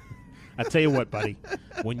 I tell you what, buddy.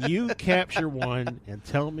 When you capture one and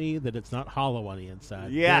tell me that it's not hollow on the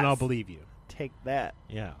inside, Yes. then I'll believe you. Take that.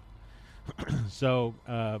 Yeah. So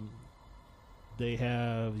they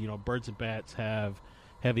have, birds and bats have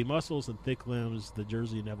Heavy muscles and thick limbs, the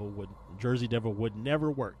Jersey Devil would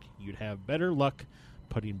never work. You'd have better luck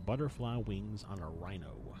putting butterfly wings on a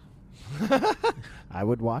rhino. I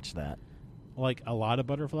would watch that. Like a lot of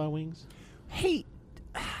butterfly wings? Hey,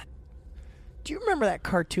 do you remember that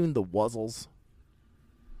cartoon, The Wuzzles?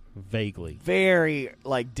 Vaguely. Very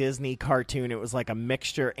like Disney cartoon. It was like a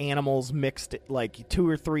mixture, animals mixed, like 2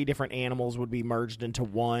 or 3 different animals would be merged into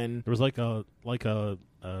one. There was like a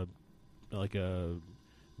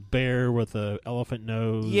bear with a elephant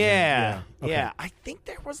nose. Yeah, Okay. yeah. I think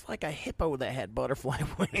there was like a hippo that had butterfly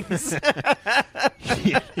wings.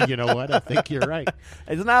 You know what? I think you're right.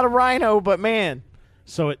 It's not a rhino, but man.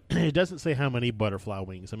 So it doesn't say how many butterfly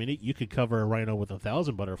wings. I mean, you could cover a rhino with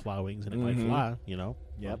 1,000 butterfly wings and it might fly, you know?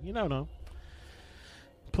 Yep. Well, you don't know.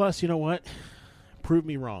 Plus, you know what? Prove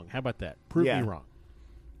me wrong. How about that? Prove me wrong.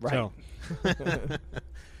 Right.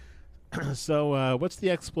 So what's the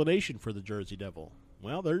explanation for the Jersey Devil?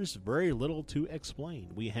 Well, there's very little to explain.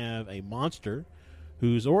 We have a monster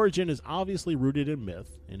whose origin is obviously rooted in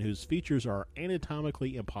myth and whose features are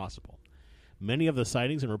anatomically impossible. Many of the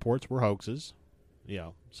sightings and reports were hoaxes.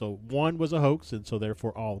 Yeah, so one was a hoax, and so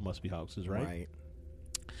therefore all must be hoaxes, right?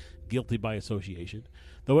 Guilty by association.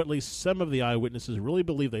 Though at least some of the eyewitnesses really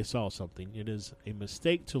believe they saw something, it is a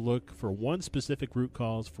mistake to look for one specific root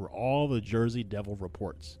cause for all the Jersey Devil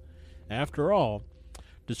reports. After all,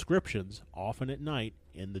 descriptions, often at night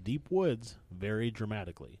in the deep woods, vary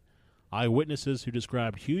dramatically. Eyewitnesses who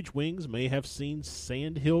described huge wings may have seen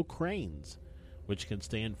sandhill cranes, which can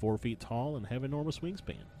stand 4 feet tall and have enormous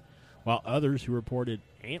wingspan, while others who reported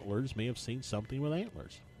antlers may have seen something with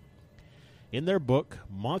antlers. In their book,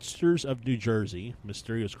 Monsters of New Jersey,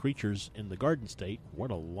 Mysterious Creatures in the Garden State, what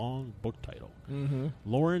a long book title,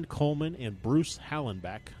 Lauren Coleman and Bruce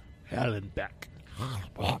Hallenbeck,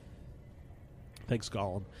 thanks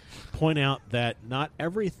Gollum, point out that not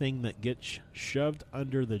everything that gets shoved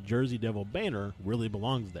under the Jersey Devil banner really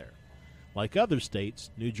belongs there. Like other states,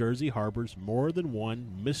 New Jersey harbors more than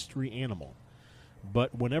one mystery animal.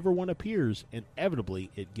 But whenever one appears,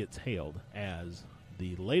 inevitably it gets hailed as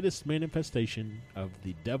the latest manifestation of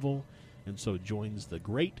the devil, and so joins the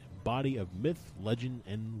great body of myth, legend,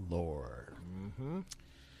 and lore.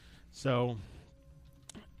 So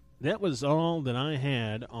that was all that I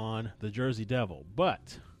had on the Jersey Devil.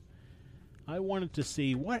 But I wanted to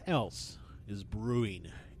see what else is brewing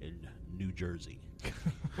in New Jersey.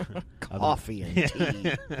 Coffee and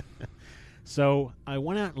tea. So I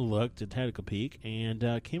went out and looked and had a peek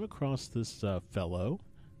and came across this fellow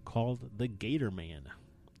called the Gator Man.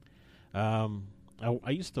 I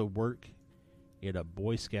used to work at a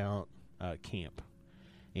Boy Scout camp,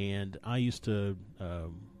 and I used to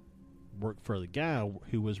work for the guy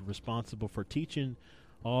who was responsible for teaching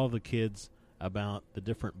all the kids about the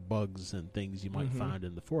different bugs and things you might find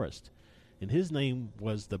in the forest. And his name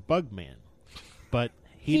was the Bug Man. But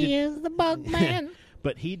he is the bug man.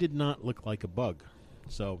 But he did not look like a bug.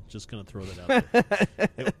 So, just going to throw that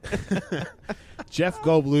out there. Jeff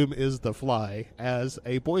Goldblum is the Fly as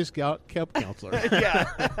a Boy Scout camp counselor.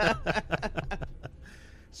 Yeah.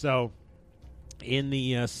 So, in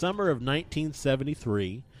the summer of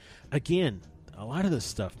 1973, again, a lot of this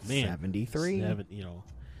stuff, man. 73?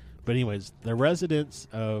 But anyways, the residents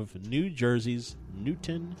of New Jersey's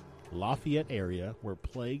Newton, Lafayette area were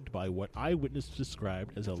plagued by what eyewitnesses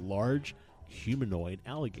described as a large humanoid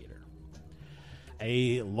alligator.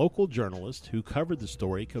 A local journalist who covered the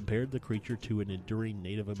story compared the creature to an enduring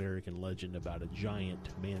Native American legend about a giant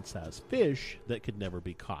man-sized fish that could never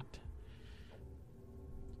be caught.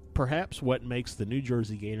 Perhaps what makes the New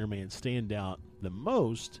Jersey Gator Man stand out the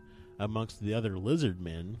most amongst the other lizard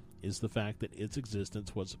men is the fact that its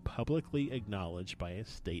existence was publicly acknowledged by a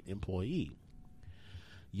state employee.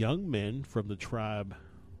 Young men from the tribe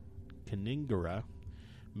Kaningara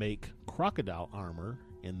make crocodile armor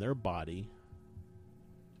in their body,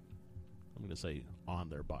 I'm going to say on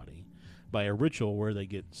their body, by a ritual where they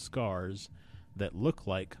get scars that look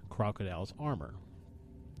like crocodile's armor.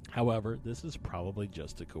 However, this is probably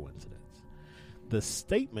just a coincidence. The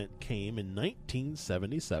statement came in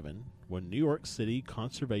 1977 when New York City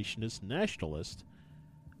conservationist nationalist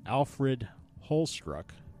Alfred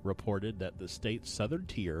Holstruck reported that the state's southern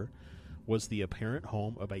tier was the apparent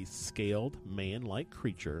home of a scaled, man-like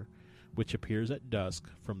creature which appears at dusk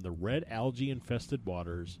from the red algae-infested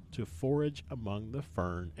waters to forage among the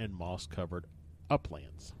fern and moss-covered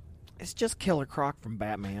uplands. It's just Killer Croc from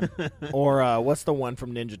Batman. Or what's the one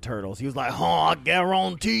from Ninja Turtles? He was like, I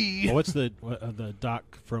guarantee. Well, what's the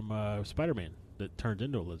Doc from Spider-Man that turned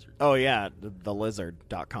into a lizard? Oh, yeah, the lizard,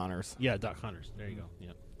 Doc Connors. Yeah, Doc Connors. There you go.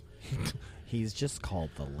 Yeah. He's just called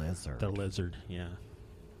the Lizard. The lizard, yeah.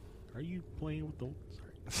 Are you playing with the...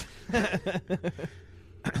 Sorry.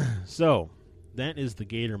 So, that is the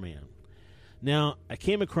Gator Man. Now, I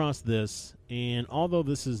came across this, and although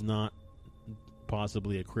this is not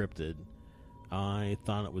possibly a cryptid, I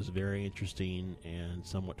thought it was very interesting and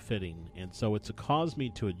somewhat fitting. And so it's caused me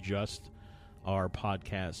to adjust our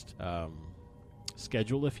podcast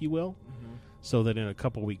schedule, if you will, so that in a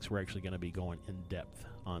couple weeks we're actually going to be going in depth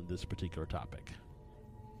on this particular topic.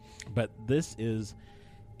 But this is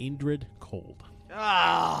Indrid Cold.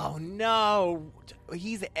 Oh, no.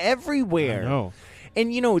 He's everywhere. I know.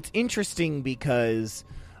 And, it's interesting because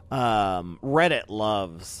Reddit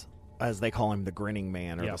loves, as they call him, the grinning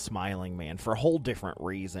man or Yep. the smiling man for a whole different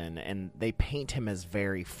reason. And they paint him as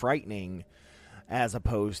very frightening as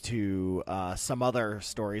opposed to some other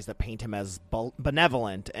stories that paint him as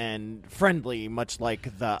benevolent and friendly, much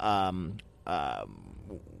like the,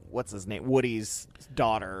 what's his name? Woody's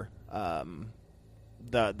daughter,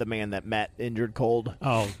 the man that met Indrid Cold.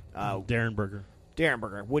 Oh, Derenberger.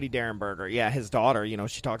 Woody Derenberger. Yeah, his daughter,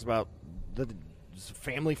 she talks about the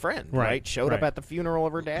family friend, right? Showed up right. at the funeral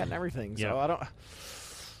of her dad and everything. So Yeah. I don't...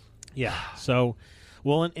 Yeah. So,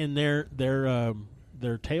 well, and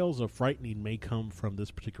their tales of frightening may come from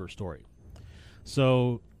this particular story.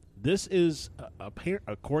 So this is,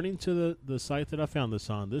 according to the site that I found this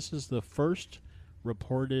on, this is the first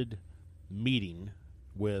reported meeting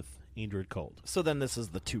with Indrid Cold. So then this is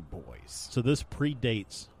the two boys. So this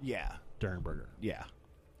predates Yeah. Derenberger. Yeah.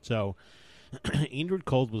 So Indrid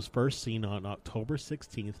Cold was first seen on October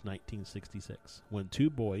 16th, 1966, when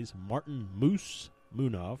two boys, Martin Moose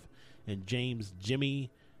Munov and James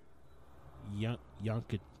Jimmy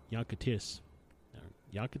Yankitis.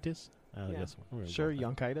 Yankitis? Yeah. Guess what? Sure,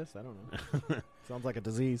 Yonkitis? I don't know. Sounds like a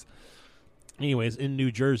disease. Anyways, in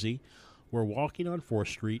New Jersey, were walking on 4th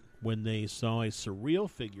Street when they saw a surreal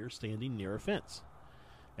figure standing near a fence.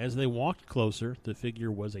 As they walked closer, the figure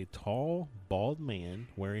was a tall, bald man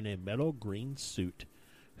wearing a metal green suit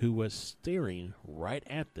who was staring right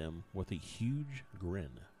at them with a huge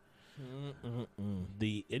grin.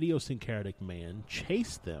 The idiosyncratic man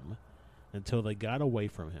chased them until they got away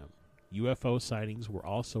from him. UFO sightings were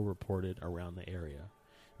also reported around the area.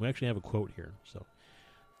 We actually have a quote here. So,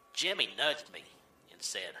 Jimmy nudged me and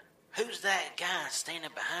said, "Who's that guy standing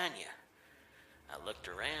behind you?" I looked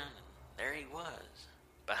around, and there he was,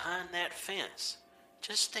 behind that fence,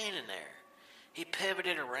 just standing there. He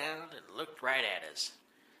pivoted around and looked right at us.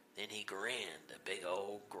 Then he grinned, a big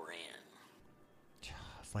old grin.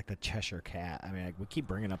 It's like the Cheshire Cat. I mean, we keep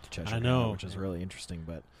bringing up the Cheshire I Cat, know. which is really interesting,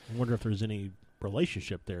 but... I wonder if there's any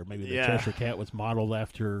relationship there. Maybe the Yeah. Cheshire Cat was modeled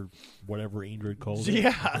after whatever Indrid Cold is.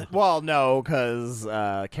 Yeah. Well, no, because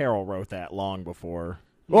Carol wrote that long before.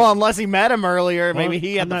 Well, unless he met him earlier. Well, Maybe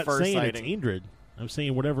he had I'm the not first saying sighting. it's Indrid. I'm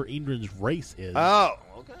saying whatever Indrid's race is. Oh,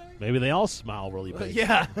 okay. Maybe they all smile really big.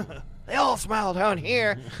 Yeah. They all smile down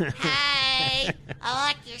here. Hey, I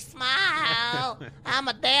like your smile. I'm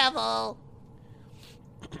a devil.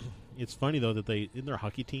 It's funny, though, that in their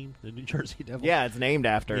hockey team, the New Jersey Devils. Yeah, it's named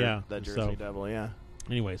after Yeah, the Jersey so- Devil, yeah.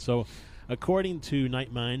 Anyway, so according to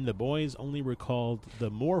Nightmind, the boys only recalled the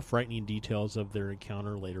more frightening details of their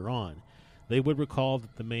encounter later on. They would recall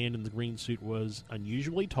that the man in the green suit was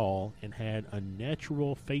unusually tall and had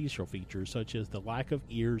unnatural facial features such as the lack of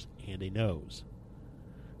ears and a nose.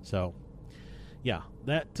 So, yeah,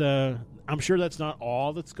 that I'm sure that's not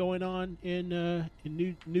all that's going on in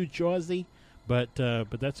New Jersey, but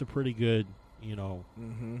that's a pretty good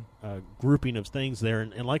grouping of things there.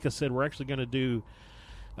 And like I said, we're actually going to do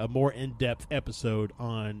a more in-depth episode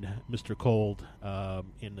on Mr. Cold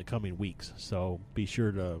in the coming weeks. So be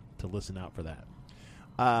sure to listen out for that.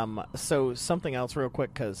 So something else real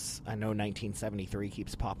quick, because I know 1973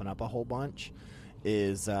 keeps popping up a whole bunch,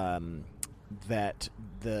 is that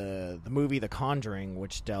the movie The Conjuring,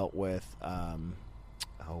 which dealt with,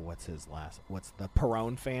 what's the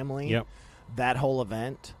Perron family? Yep. That whole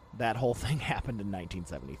event, that whole thing happened in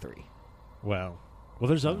 1973. Wow. Well,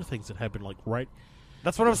 there's other things that happen, like right...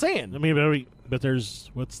 That's what I'm saying. I mean, but there's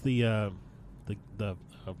what's the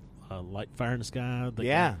light fire in the sky?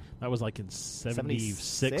 Yeah. That was like in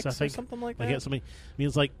 76, I or think. something like I that. guess something. I mean,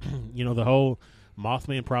 it's like the whole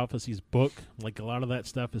Mothman Prophecies book. Like a lot of that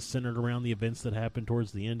stuff is centered around the events that happened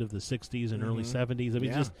towards the end of the 60s and early 70s. I mean, Mm-hmm.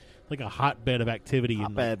 Yeah. just like a hotbed of activity.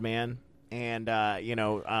 Hotbed, man. And,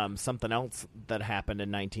 something else that happened in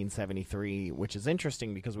 1973, which is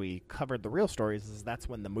interesting because we covered the real stories, is that's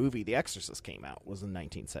when the movie The Exorcist came out, was in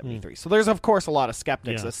 1973. So there's, of course, a lot of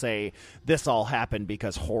skeptics Yeah. that say this all happened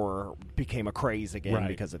because horror became a craze again Right.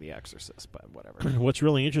 because of The Exorcist, but whatever. What's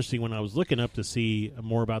really interesting when I was looking up to see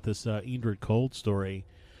more about this Indrid Cold story,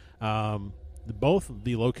 both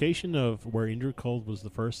the location of where Indrid Cold was the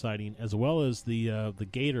first sighting, as well as the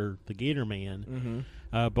Gator Man,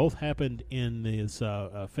 both happened in this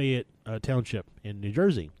Fayette Township in New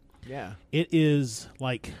Jersey. Yeah. It is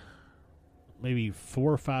like maybe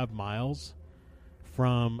 4 or 5 miles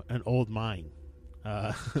from an old mine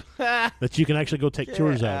that you can actually go take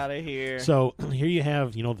tours of. Get out of here. So here you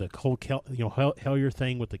have, the whole Hellier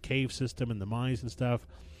thing with the cave system and the mines and stuff.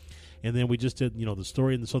 And then we just did, the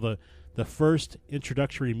story. And so the first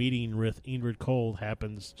introductory meeting with Indrid Cold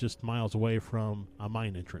happens just miles away from a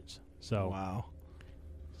mine entrance. So, wow.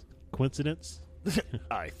 Coincidence?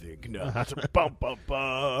 I think not. Bum, bum,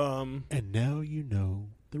 bum. And now you know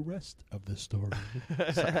the rest of the story.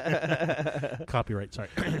 Copyright, sorry.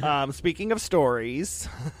 Speaking of stories,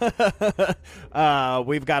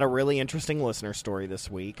 we've got a really interesting listener story this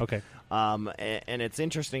week. Okay. And it's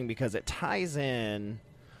interesting because it ties in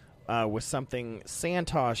with something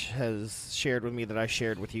Santosh has shared with me that I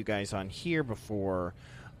shared with you guys on here before,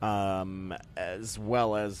 as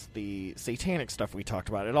well as the satanic stuff we talked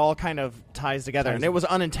about. It all kind of ties together, and it was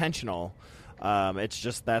unintentional. It's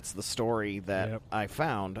just that's the story that I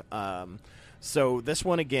found. So this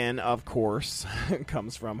one, again, of course,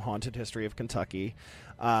 comes from Haunted History of Kentucky.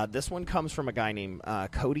 This one comes from a guy named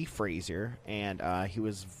Cody Frazier, and he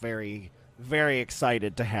was very, very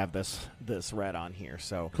excited to have this read on here.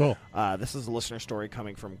 So cool. This is a listener story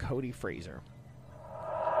coming from Cody Frazier.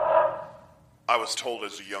 I was told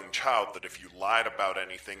as a young child that if you lied about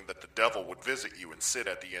anything, that the devil would visit you and sit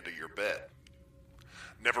at the end of your bed.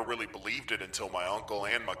 Never really believed it until my uncle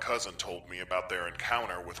and my cousin told me about their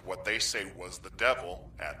encounter with what they say was the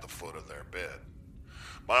devil at the foot of their bed.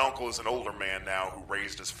 My uncle is an older man now who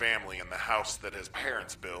raised his family in the house that his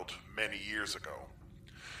parents built many years ago.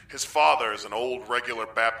 His father is an old regular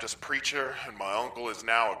Baptist preacher, and my uncle is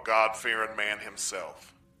now a God-fearing man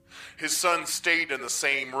himself. His son stayed in the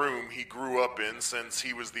same room he grew up in since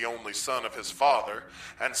he was the only son of his father,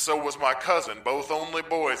 and so was my cousin, both only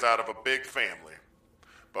boys out of a big family.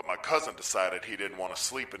 But my cousin decided he didn't want to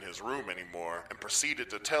sleep in his room anymore and proceeded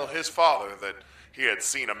to tell his father that he had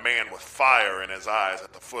seen a man with fire in his eyes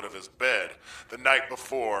at the foot of his bed the night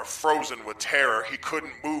before, frozen with terror. He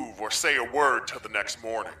couldn't move or say a word till the next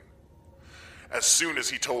morning. As soon as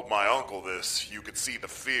he told my uncle this, you could see the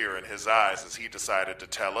fear in his eyes as he decided to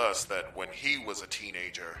tell us that when he was a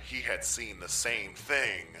teenager, he had seen the same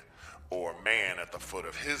thing, or man at the foot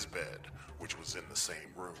of his bed, which was in the same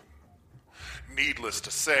room. Needless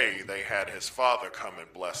to say, they had his father come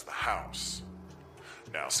and bless the house.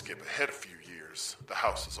 Now skip ahead a few years. The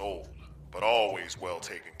house is old, but always well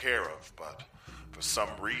taken care of, but for some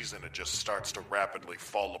reason it just starts to rapidly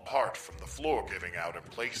fall apart, from the floor giving out in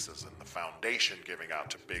places and the foundation giving out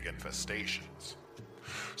to big infestations.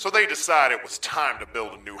 So they decided it was time to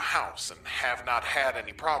build a new house and have not had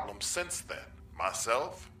any problems since then.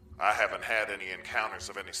 Myself, I haven't had any encounters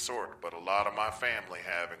of any sort, but a lot of my family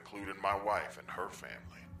have, including my wife and her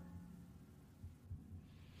family.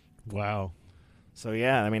 Wow. So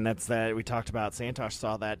yeah, I mean that's that. We talked about Santosh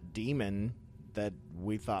saw that demon that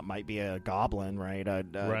we thought might be a goblin, right?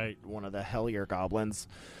 Right. One of the Hellier goblins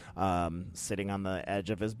sitting on the edge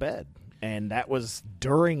of his bed. And that was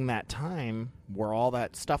during that time where all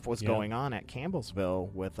that stuff was going on at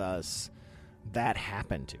Campbellsville with us. That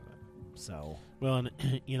happened to him. So well,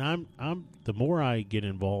 and I'm the more I get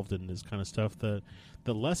involved in this kind of stuff, the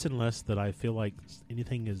less and less that I feel like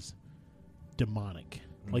anything is demonic.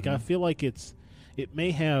 Mm-hmm. Like I feel like it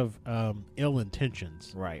may have ill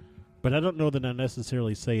intentions, right? But I don't know that I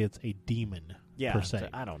necessarily say it's a demon per se.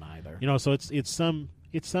 I don't either. So it's some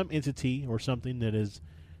entity or something that is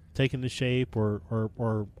taking the shape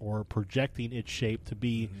or projecting its shape to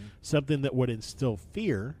be something that would instill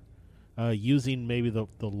fear, using maybe the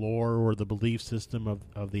lore or the belief system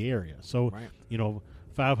of the area. So,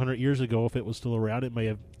 500 years ago, if it was still around, it may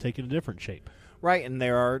have taken a different shape. Right, and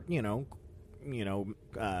there are,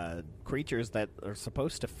 creatures that are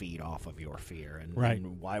supposed to feed off of your fear,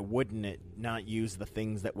 and why wouldn't it not use the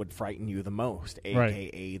things that would frighten you the most,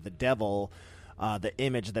 aka the devil, the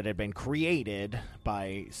image that had been created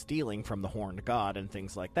by stealing from the horned god and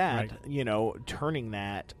things like that, turning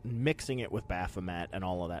that, mixing it with Baphomet and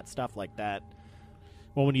all of that stuff like that.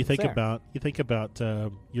 Well, when you think about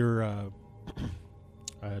your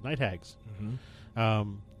night hags,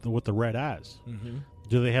 with the red eyes.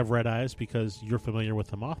 Do they have red eyes because you're familiar with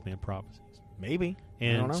the Mothman prophecies? Maybe.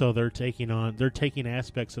 And so they're taking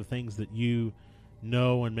aspects of things that you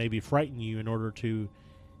know and maybe frighten you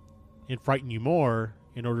frighten you more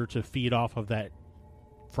in order to feed off of that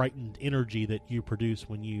frightened energy that you produce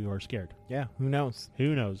when you are scared. Yeah, who knows?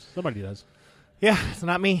 Who knows? Somebody does. Yeah, it's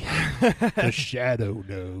not me. The shadow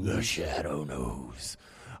knows. The shadow knows.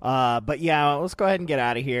 But yeah, let's go ahead and get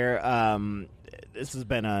out of here. This has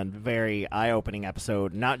been a very eye-opening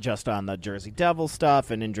episode, not just on the Jersey Devil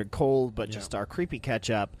stuff and Indrid Cold, but just our creepy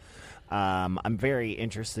catch-up. I'm very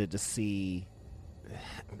interested to see.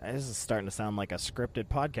 This is starting to sound like a scripted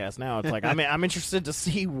podcast now. It's like I'm interested to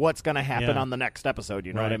see what's going to happen on the next episode.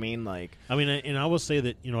 You know what I mean? Like, and I will say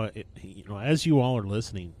that as you all are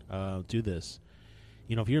listening to this,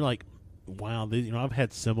 if you're like, wow, I've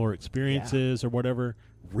had similar experiences or whatever.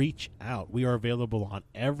 Reach out. We are available on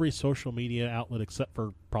every social media outlet except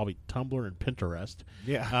for probably Tumblr and Pinterest.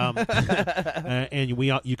 Yeah. And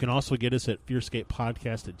you can also get us at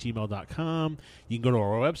fearscapepodcast@gmail.com. You can go to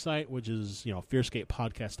our website, which is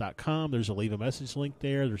fearscapepodcast.com. There's a leave a message link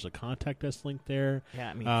there. There's a contact us link there.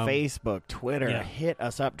 Yeah, Facebook, Twitter, hit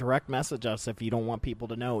us up, direct message us if you don't want people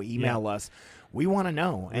to know. Email us. We want to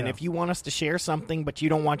know. And if you want us to share something but you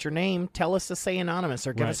don't want your name, tell us to say anonymous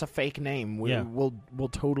or give us a fake name. We'll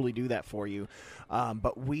totally do that for you.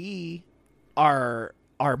 But we are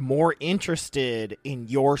more interested in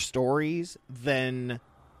your stories than,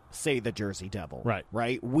 say, the Jersey Devil.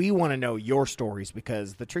 Right? We want to know your stories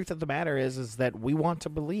because the truth of the matter is that we want to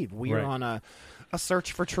believe. We are on a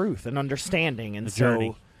search for truth and understanding. And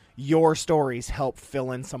journey. Your stories help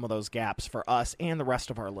fill in some of those gaps for us and the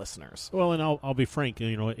rest of our listeners. Well, and I'll be frank,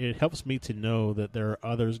 it helps me to know that there are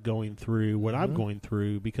others going through what I'm going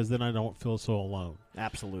through because then I don't feel so alone.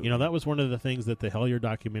 Absolutely. That was one of the things that the Hellier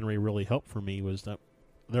documentary really helped for me was that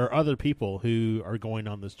there are other people who are going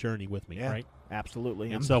on this journey with me, right?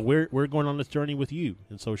 Absolutely. And so we're going on this journey with you.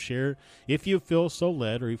 And so share, if you feel so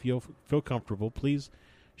led or if you feel comfortable, please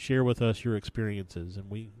share with us your experiences.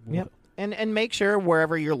 And we'll And make sure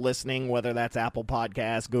wherever you're listening, whether that's Apple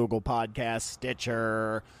Podcasts, Google Podcasts,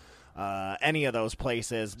 Stitcher, any of those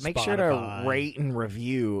places, make sure to rate and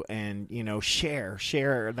review and,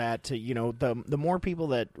 share that to, the more people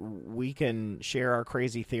that we can share our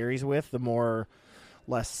crazy theories with, the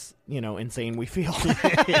less, insane we feel.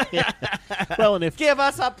 Well, and give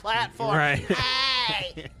us a platform. Right.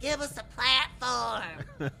 Hey, give us a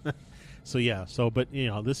platform. But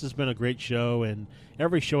this has been a great show, and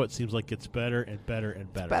every show it seems like gets better and better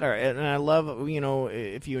and better. It's better, and I love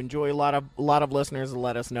if you enjoy a lot of listeners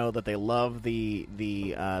let us know that they love the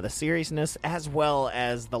seriousness as well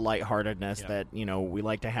as the lightheartedness that we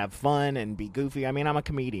like to have fun and be goofy. I mean, I'm a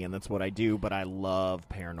comedian, that's what I do, but I love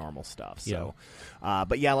paranormal stuff. So,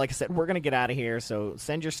 but like I said, we're gonna get out of here. So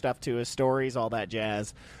send your stuff to us, stories, all that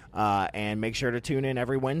jazz. And make sure to tune in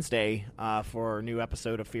every Wednesday for a new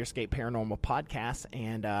episode of Fearscape Paranormal Podcast.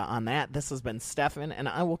 And on that, this has been Stefan, and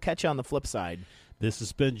I will catch you on the flip side. This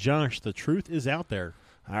has been Josh. The truth is out there.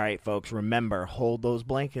 All right, folks, remember, hold those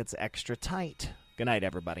blankets extra tight. Good night,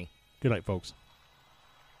 everybody. Good night, folks.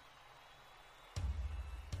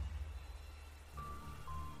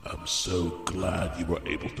 I'm so glad you were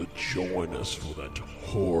able to join us for that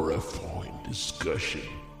horrifying discussion.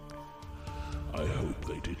 I hope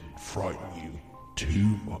they didn't frighten you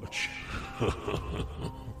too much.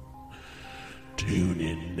 Tune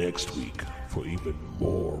in next week for even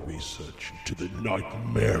more research into the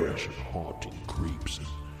nightmarish and haunting creeps and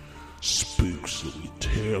spooks that we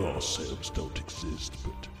tell ourselves don't exist,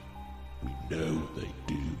 but we know they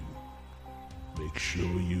do. Make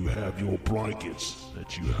sure you have your blankets,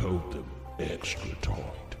 that you hold them extra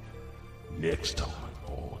tight. Next time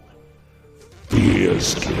on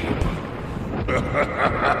Fearscape.